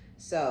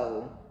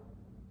 So,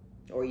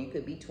 or you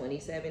could be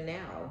 27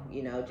 now,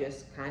 you know,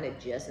 just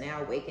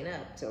now waking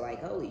up to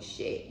like, holy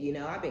shit, you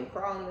know, I've been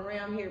crawling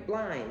around here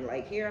blind.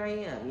 Like, here I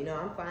am, you know,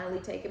 I'm finally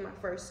taking my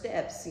first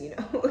steps, you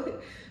know.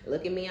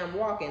 Look at me, I'm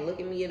walking. Look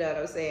at me, you know what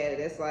I'm saying?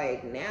 It's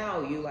like,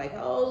 now you like,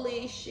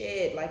 holy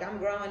shit, like I'm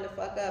growing the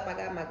fuck up. I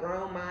got my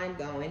grown mind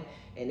going,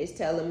 and it's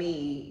telling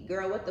me,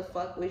 girl, what the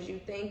fuck was you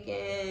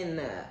thinking?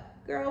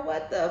 Girl,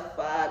 what the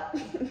fuck?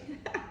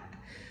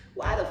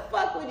 Why the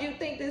fuck would you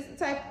think this is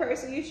the type of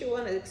person you should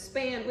want to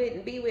expand with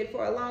and be with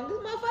for a long? This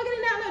motherfucker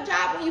didn't have no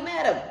job when you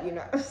met him. You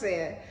know what I'm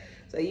saying?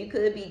 So you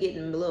could be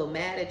getting a little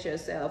mad at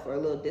yourself or a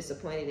little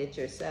disappointed at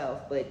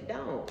yourself, but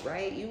don't,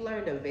 right? You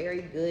learned a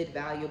very good,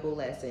 valuable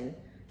lesson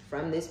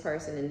from this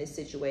person in this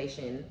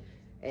situation,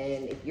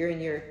 And if you're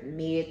in your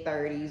mid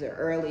 30s or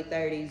early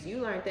 30s,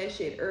 you learned that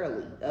shit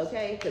early,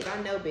 okay? Because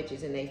I know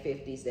bitches in their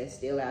 50s that's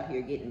still out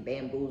here getting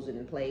bamboozled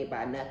and played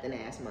by nothing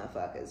ass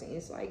motherfuckers. And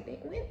it's like,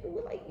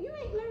 like, you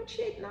ain't learned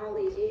shit in all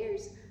these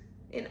years.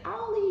 In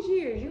all these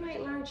years, you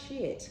ain't learned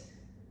shit.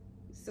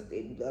 So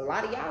a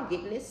lot of y'all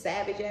getting this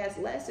savage ass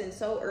lesson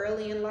so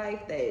early in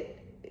life that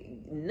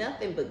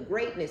nothing but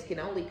greatness can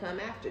only come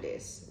after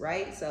this,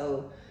 right?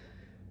 So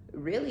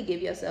really give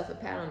yourself a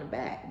pat on the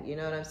back, you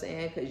know what I'm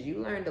saying? Because you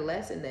learned a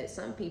lesson that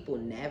some people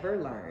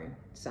never learn.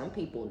 Some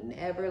people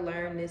never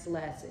learn this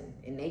lesson,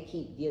 and they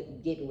keep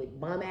getting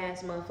with bum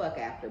ass motherfucker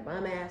after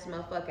bum ass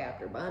motherfucker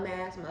after bum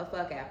ass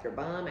motherfucker after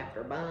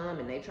bum,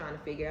 and they trying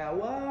to figure out,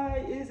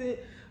 why is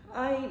it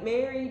I ain't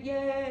married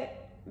yet?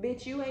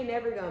 Bitch, you ain't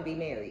never gonna be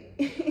married.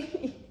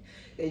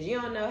 Because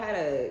you don't know how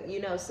to, you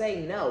know,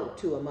 say no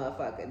to a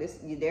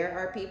motherfucker. There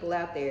are people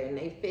out there in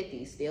their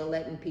 50s still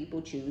letting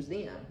people choose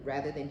them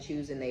rather than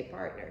choosing their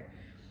partner.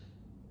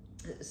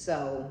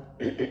 So,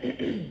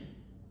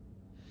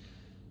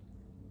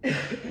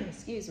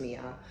 excuse me,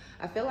 y'all.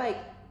 I feel like,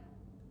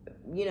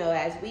 you know,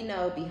 as we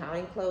know,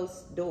 behind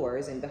closed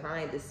doors and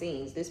behind the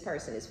scenes, this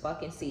person is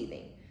fucking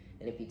seething.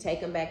 And if you take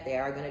them back, they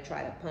are going to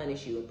try to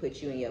punish you and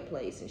put you in your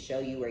place and show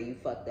you where you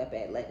fucked up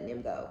at letting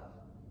them go.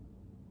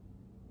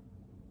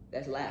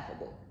 That's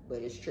laughable, but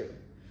it's true.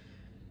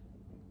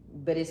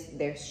 But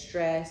they're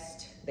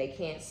stressed, they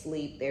can't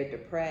sleep, they're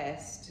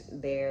depressed,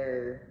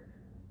 they're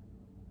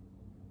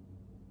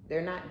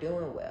not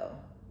doing well.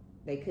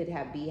 They could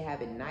be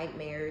having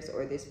nightmares,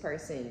 or this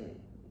person,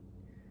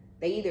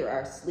 they either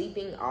are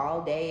sleeping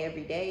all day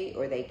every day,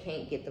 or they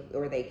can't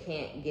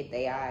get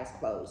their eyes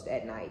closed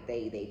at night.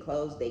 They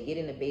get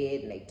in the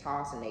bed and they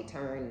toss and they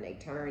turn and they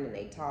turn and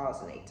they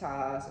toss and they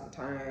toss and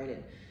turn,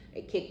 and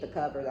they kick the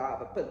covers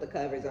off or put the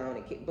covers on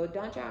and kick. But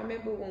don't y'all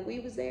remember when we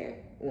was there?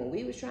 When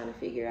we was trying to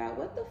figure out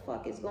what the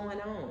fuck is going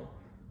on?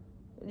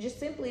 Just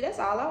simply, that's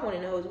all I want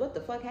to know is what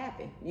the fuck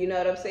happened. You know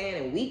what I'm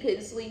saying? And we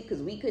couldn't sleep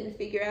because we couldn't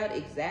figure out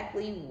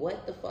exactly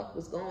what the fuck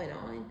was going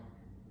on.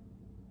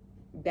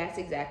 That's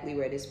exactly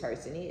where this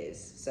person is.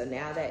 So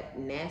now that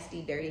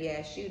nasty, dirty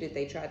ass shoe that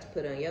they tried to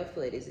put on your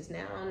foot is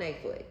now on their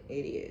foot.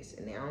 It is.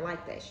 And they don't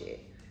like that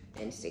shit.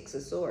 And Six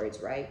of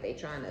Swords, right? They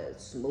trying to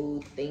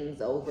smooth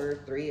things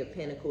over. Three of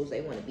Pentacles.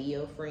 They want to be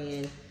your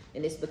friend.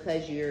 And it's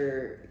because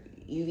you've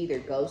either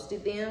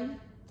ghosted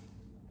them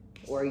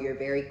or you're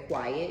very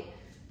quiet.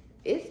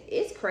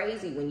 It's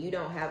crazy when you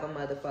don't have a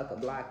motherfucker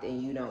blocked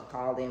and you don't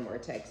call them or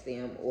text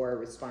them or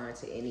respond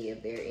to any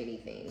of their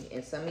anything.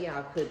 And some of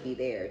y'all could be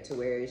there to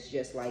where it's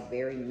just like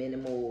very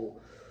minimal.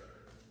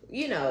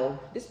 You know,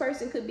 this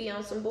person could be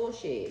on some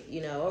bullshit,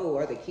 you know,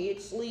 or the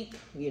kids sleep,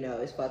 you know,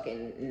 it's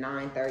fucking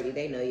 9:30.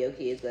 They know your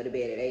kids go to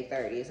bed at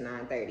 8:30. It's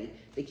 9:30.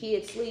 The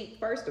kids sleep.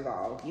 First of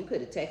all, you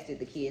could have texted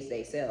the kids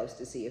themselves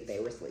to see if they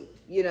were asleep.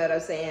 You know what I'm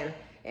saying?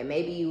 And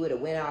maybe you would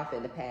have went off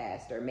in the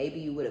past, or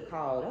maybe you would have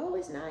called, oh,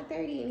 it's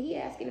 9:30 and he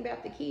asking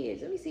about the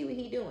kids. Let me see what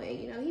he doing.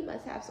 You know, he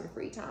must have some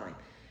free time.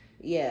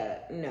 Yeah,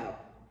 no.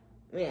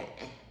 Yeah.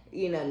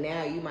 You know,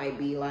 now you might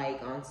be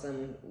like on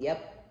some,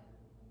 yep.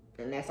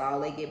 And that's all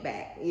they get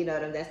back. You know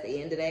what I mean? That's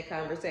the end of that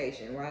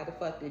conversation. Why the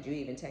fuck did you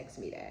even text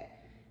me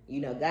that?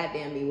 You know,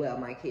 goddamn me well,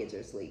 my kids are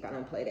asleep. I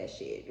don't play that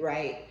shit,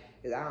 right?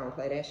 Because I don't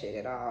play that shit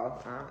at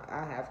all.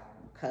 I have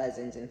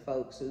cousins and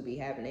folks who be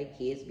having their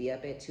kids be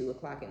up at 2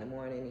 o'clock in the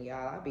morning, and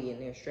y'all, I be in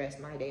there stressed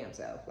my damn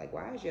self. Like,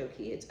 why is your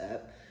kids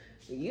up?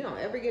 You don't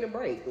ever get a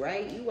break,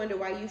 right? You wonder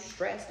why you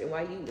stressed and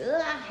why you,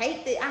 I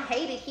hate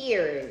it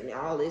here, and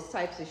all this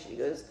types of shit.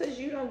 It's because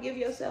you don't give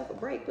yourself a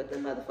break. Put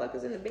them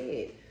motherfuckers in the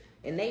bed.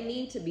 And they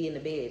need to be in the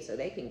bed so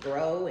they can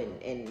grow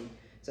and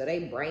so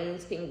their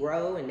brains can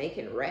grow and they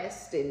can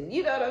rest. And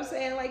you know what I'm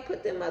saying? Like,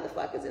 put them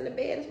motherfuckers in the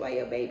bed. That's why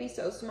your baby's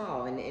so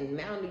small and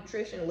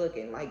malnutrition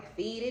looking. Like,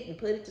 feed it and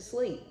put it to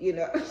sleep. You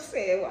know what I'm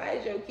saying? Why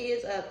is your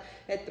kids up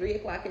at 3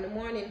 o'clock in the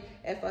morning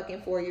at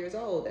fucking 4 years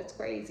old? That's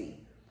crazy.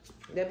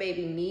 That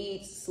baby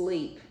needs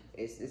sleep.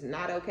 It's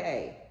not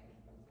okay.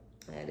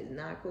 That is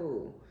not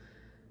cool.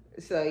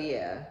 So,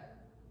 yeah.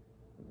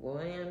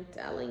 Boy, I'm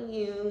telling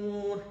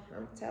you.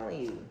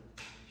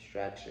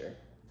 Structure.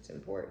 It's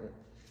important.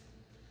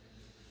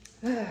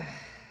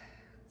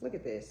 Look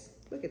at this.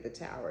 Look at the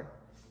tower.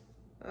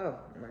 Oh,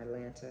 my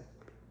Atlanta.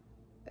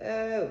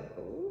 Oh.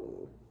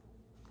 Ooh.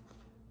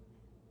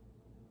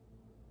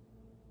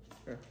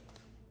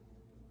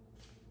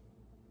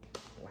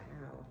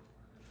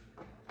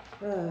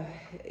 Wow.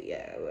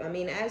 Yeah, I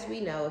mean, as we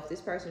know, if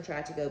this person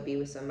tried to go be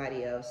with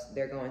somebody else,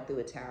 they're going through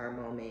a tower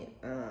moment.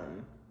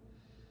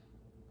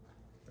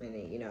 And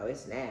then, you know,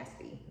 it's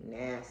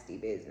nasty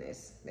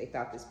business. They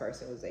thought this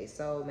person was a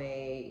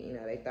soulmate. You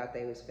know, they thought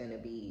they was finna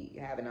be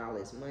having all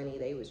this money.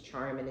 They was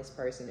charming this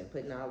person and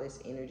putting all this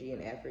energy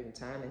and effort and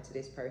time into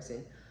this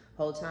person.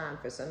 Whole time,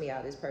 for some of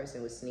y'all, this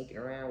person was sneaking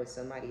around with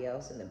somebody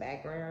else in the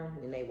background,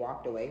 and they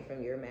walked away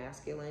from your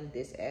masculine,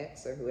 this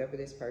ex or whoever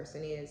this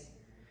person is.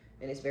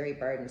 And it's very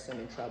burdensome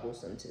and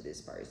troublesome to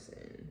this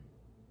person.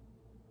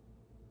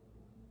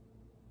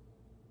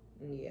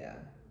 Yeah.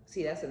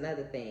 See, that's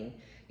another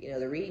thing. You know,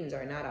 the readings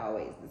are not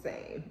always the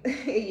same.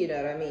 You know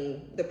what I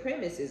mean? The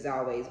premise is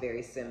always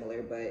very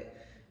similar, but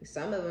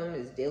some of them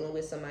is dealing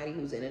with somebody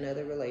who's in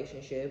another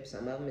relationship.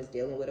 Some of them is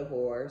dealing with a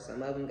whore.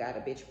 Some of them got a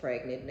bitch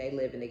pregnant and they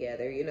living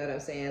together. You know what I'm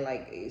saying?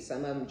 Like,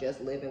 some of them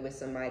just living with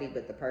somebody,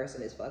 but the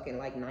person is fucking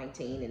like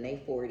 19 and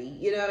they 40.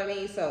 You know what I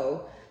mean?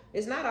 So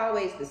it's not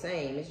always the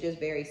same. It's just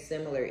very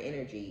similar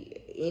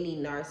energy. Any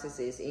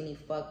narcissist, any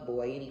fuck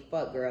boy, any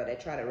fuck girl that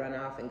try to run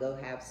off and go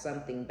have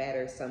something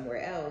better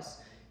somewhere else,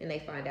 and they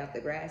find out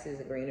the grass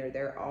isn't greener,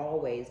 they're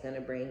always going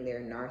to bring their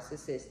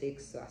narcissistic,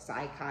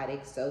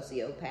 psychotic,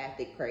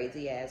 sociopathic,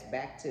 crazy ass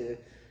back to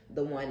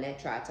the one that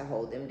tried to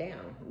hold them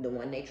down, the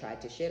one they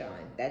tried to shit on.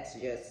 That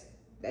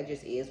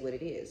just is what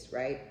it is,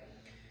 right?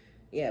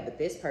 Yeah, but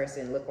this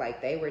person looked like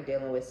they were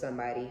dealing with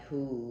somebody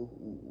who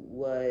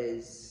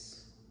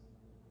was,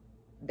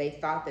 they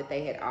thought that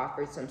they had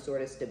offered some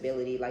sort of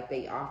stability, like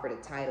they offered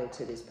a title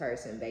to this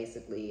person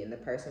basically, and the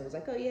person was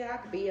like, oh yeah, I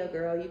could be your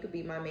girl, you could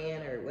be my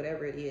man, or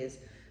whatever it is.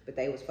 But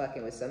they was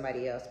fucking with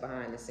somebody else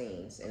behind the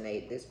scenes, and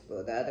the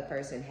other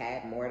person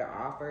had more to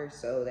offer,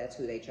 so that's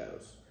who they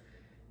chose.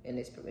 And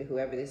this,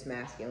 whoever this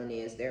masculine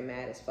is, they're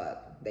mad as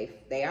fuck.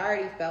 They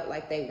already felt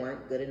like they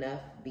weren't good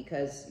enough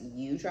because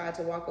you tried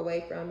to walk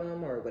away from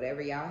them, or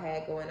whatever y'all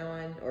had going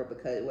on, or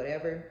because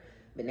whatever.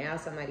 But now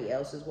somebody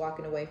else is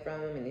walking away from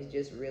them, and it's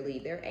just really,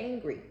 they're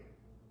angry.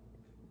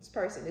 This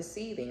person is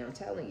seething, I'm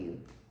telling you.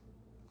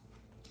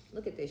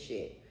 Look at this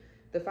shit.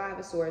 The Five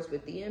of Swords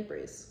with the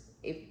Empress.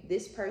 If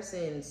this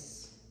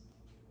person's,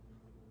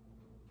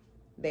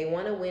 they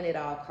want to win at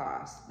all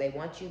costs. They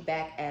want you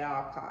back at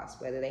all costs,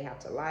 whether they have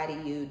to lie to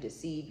you,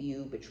 deceive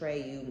you,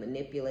 betray you,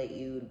 manipulate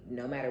you,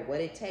 no matter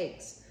what it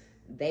takes,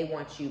 they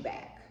want you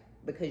back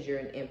because you're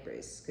an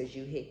Empress, because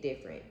you hit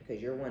different,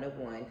 because you're one of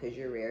one, because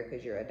you're rare,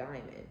 because you're a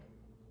diamond.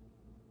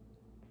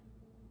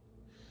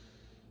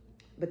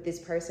 But this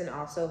person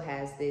also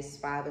has this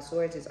Five of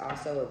Swords is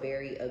also a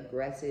very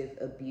aggressive,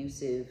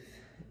 abusive,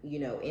 you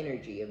know,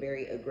 energy, a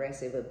very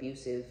aggressive,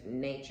 abusive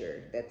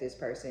nature that this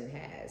person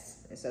has.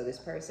 And so this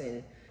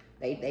person,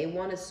 they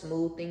want to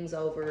smooth things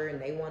over, and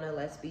they want to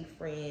let's be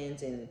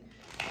friends and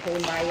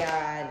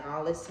kumbaya and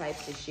all this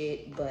types of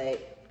shit.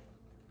 But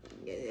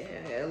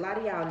a lot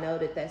of y'all know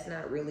that that's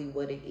not really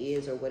what it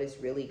is or what it's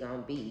really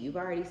gonna be.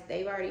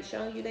 They've already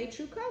shown you their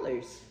true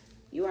colors.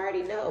 You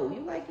already know.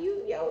 You like,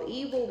 yo,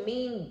 evil,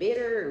 mean,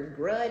 bitter,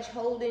 grudge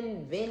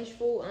holding,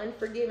 vengeful,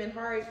 unforgiving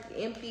heart,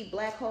 empty,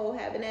 black hole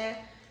having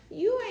that.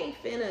 You ain't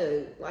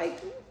finna,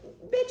 like,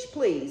 bitch,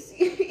 please.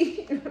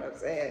 You know what I'm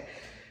saying?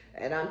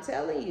 And I'm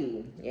telling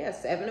you, yeah,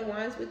 Seven of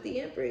Wands with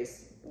the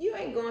Empress. You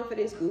ain't going for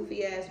this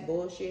goofy ass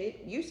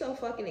bullshit. You so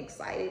fucking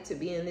excited to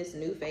be in this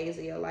new phase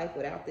of your life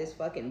without this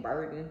fucking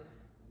burden.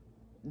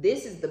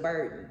 This is the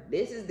burden.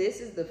 This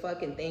is the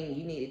fucking thing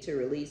you needed to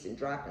release and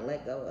drop and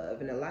let go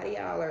of. And a lot of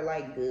y'all are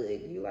like,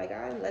 good. You like,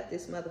 I didn't let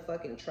this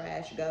motherfucking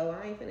trash go.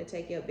 I ain't finna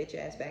take your bitch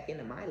ass back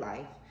into my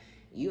life.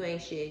 You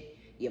ain't shit.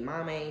 Your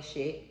mama ain't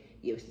shit.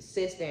 Your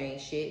sister ain't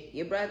shit.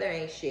 Your brother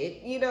ain't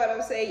shit. You know what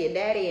I'm saying? Your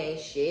daddy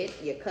ain't shit.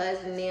 Your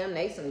cousin, them,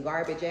 they some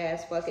garbage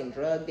ass fucking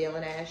drug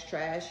dealing ass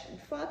trash.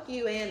 Fuck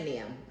you and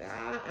them.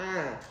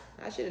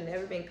 I should have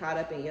never been caught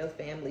up in your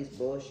family's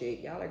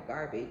bullshit. Y'all are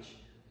garbage.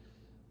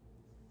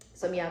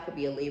 Some of y'all could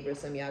be a Libra.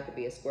 Some of y'all could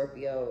be a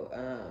Scorpio.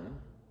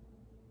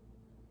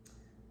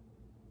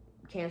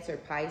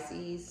 Cancer,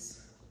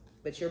 Pisces.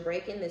 But you're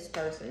breaking this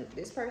person.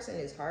 This person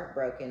is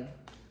heartbroken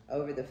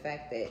over the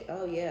fact that,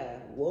 oh yeah,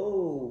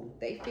 whoa,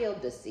 they feel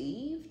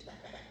deceived.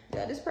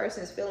 Yeah, this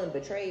person is feeling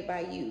betrayed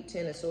by you,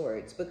 Ten of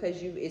Swords,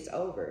 because it's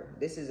over.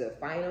 This is a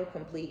final,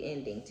 complete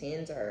ending.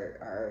 Tens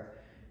are,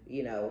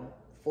 you know,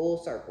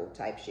 full circle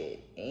type shit.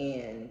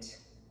 And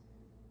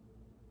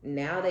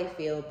now they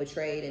feel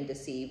betrayed and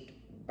deceived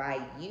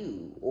by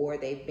you, or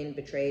they've been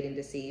betrayed and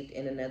deceived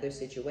in another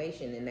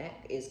situation, and that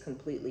is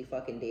completely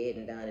fucking dead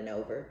and done and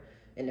over.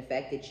 And the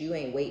fact that you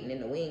ain't waiting in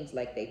the wings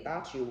like they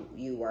thought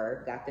you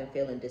were, got them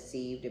feeling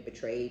deceived and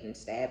betrayed and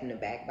stabbed in the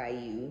back by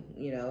you.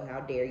 You know,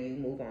 how dare you,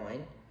 move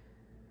on.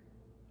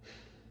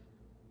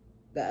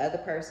 The other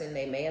person,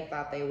 they may have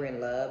thought they were in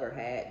love, or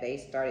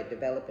they started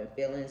developing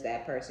feelings.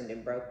 That person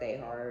then broke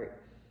their heart.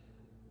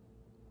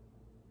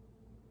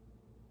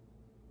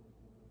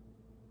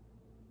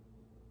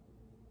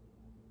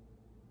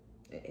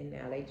 And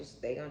now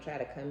they gonna try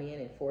to come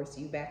in and force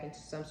you back into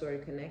some sort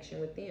of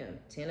connection with them.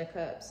 Ten of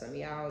Cups. Some of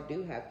y'all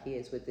do have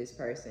kids with this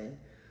person,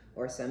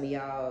 or some of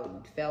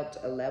y'all felt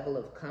a level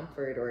of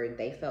comfort, or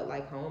they felt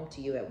like home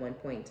to you at one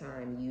point in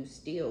time. You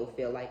still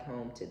feel like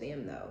home to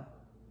them though.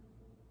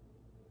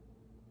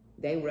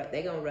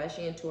 They gonna rush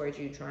in towards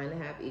you trying to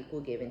have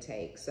equal give and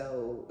take.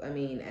 So, I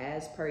mean,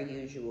 as per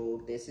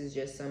usual, this is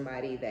just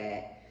somebody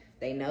that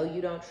they know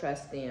you don't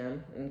trust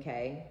them,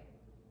 okay?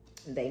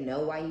 They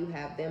know why you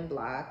have them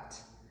blocked.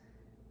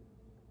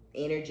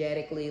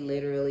 Energetically,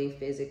 literally,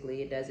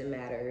 physically, it doesn't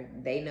matter.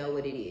 They know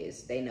what it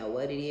is. They know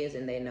what it is,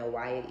 and they know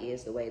why it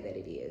is the way that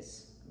it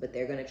is. But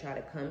they're going to try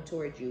to come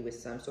towards you with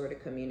some sort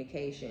of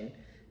communication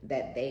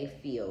that they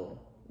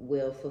feel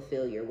will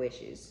fulfill your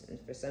wishes. And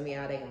for some of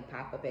y'all, they're going to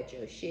pop up at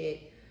your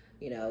shit.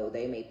 You know,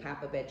 they may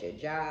pop up at your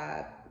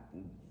job.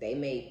 They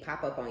may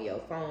pop up on your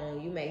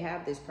phone. You may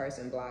have this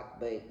person blocked,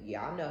 but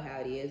y'all know how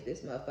it is.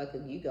 This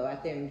motherfucker, you go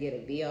out there and get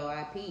a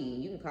VOIP,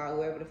 and you can call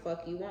whoever the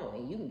fuck you want,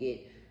 and you can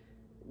get,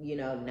 you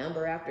know,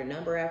 number after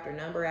number after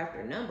number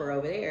after number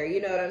over there.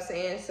 You know what I'm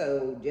saying?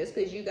 So just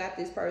because you got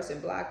this person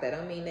blocked, that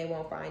don't mean they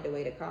won't find a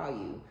way to call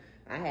you.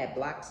 I had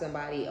blocked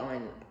somebody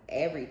on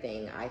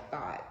everything, I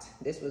thought.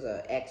 This was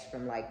an ex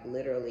from like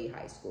literally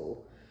high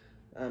school.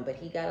 But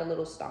he got a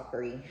little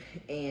stalkery,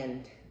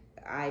 and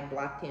I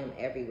blocked him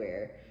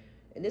everywhere.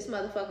 And this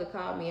motherfucker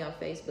called me on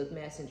Facebook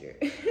Messenger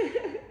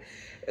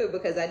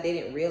because I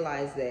didn't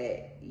realize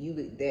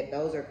that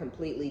those are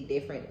completely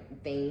different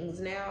things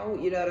now.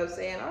 You know what I'm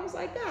saying? I was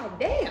like, God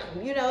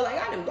damn, you know, like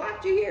I done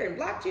blocked you here and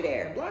blocked you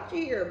there and blocked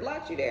you here and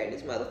blocked you there. And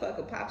this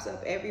motherfucker pops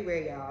up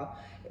everywhere, y'all.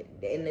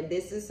 And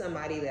this is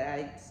somebody that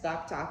I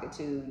stopped talking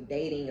to,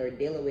 dating, or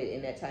dealing with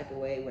in that type of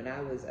way when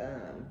I was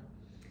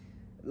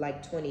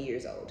like 20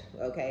 years old,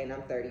 okay? And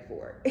I'm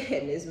 34.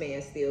 And this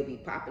man still be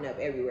popping up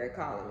everywhere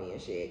calling me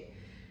and shit.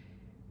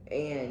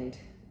 And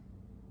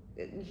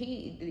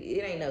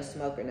it ain't no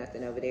smoke or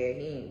nothing over there.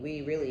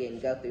 We really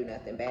didn't go through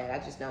nothing bad.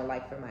 I just don't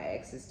like for my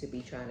exes to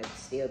be trying to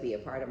still be a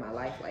part of my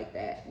life like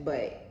that.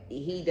 But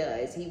he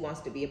does. He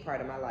wants to be a part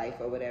of my life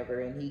or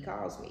whatever, and he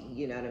calls me.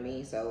 You know what I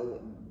mean?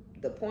 So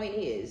the point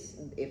is,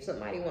 if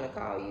somebody want to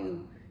call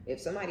you, if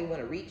somebody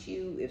want to reach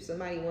you, if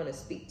somebody want to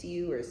speak to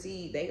you or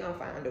see, they gonna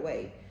find a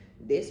way.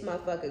 This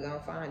motherfucker gonna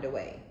find a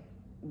way,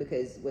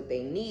 because what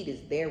they need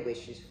is their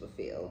wishes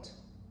fulfilled.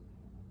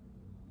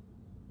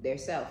 They're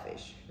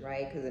selfish,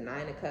 right? Because the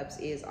Nine of Cups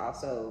is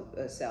also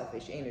a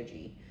selfish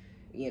energy,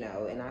 you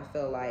know, and I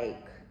feel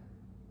like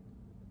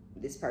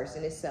this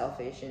person is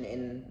selfish,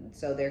 and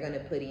so they're going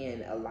to put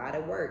in a lot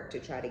of work to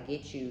try to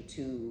get you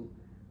to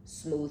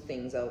smooth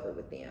things over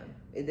with them.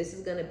 This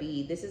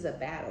is a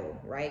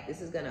battle, right? This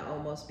is going to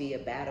almost be a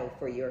battle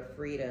for your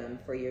freedom,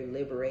 for your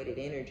liberated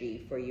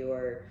energy, for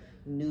your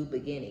new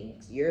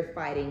beginnings. You're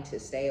fighting to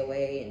stay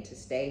away and to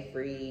stay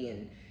free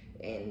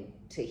and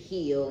to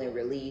heal and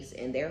release,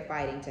 and they're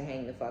fighting to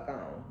hang the fuck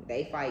on.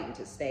 They fighting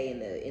to stay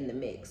in the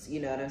mix. You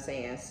know what I'm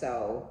saying?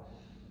 So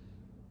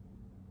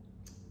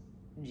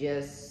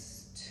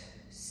just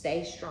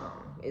stay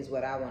strong is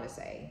what I want to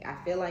say. I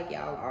feel like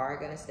y'all are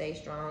gonna stay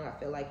strong. I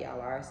feel like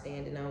y'all are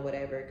standing on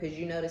whatever, because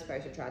you know this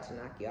person tried to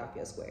knock you off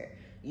your square.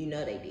 You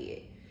know they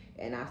did.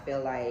 And I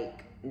feel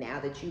like now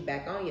that you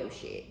back on your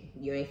shit,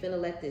 you ain't finna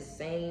let this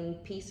same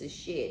piece of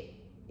shit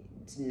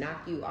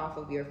knock you off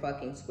of your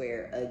fucking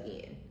square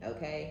again,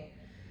 okay?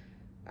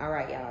 All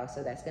right, y'all,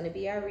 so that's gonna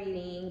be our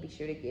reading. Be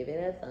sure to give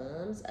it a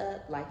thumbs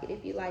up, like it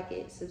if you like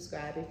it,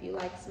 subscribe if you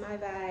like my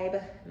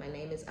vibe. My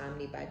name is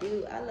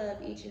OmniBadu. I love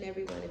each and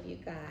every one of you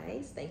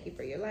guys. Thank you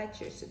for your likes,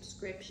 your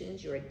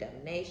subscriptions, your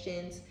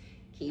donations.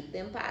 Keep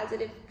them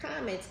positive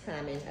comments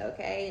coming,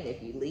 okay? And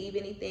if you leave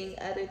anything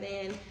other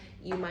than,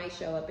 you might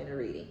show up in a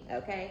reading,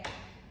 okay?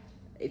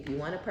 If you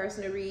want a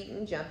personal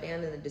reading, jump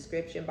down in the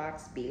description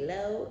box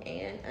below.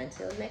 And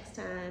until next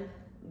time,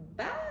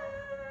 bye.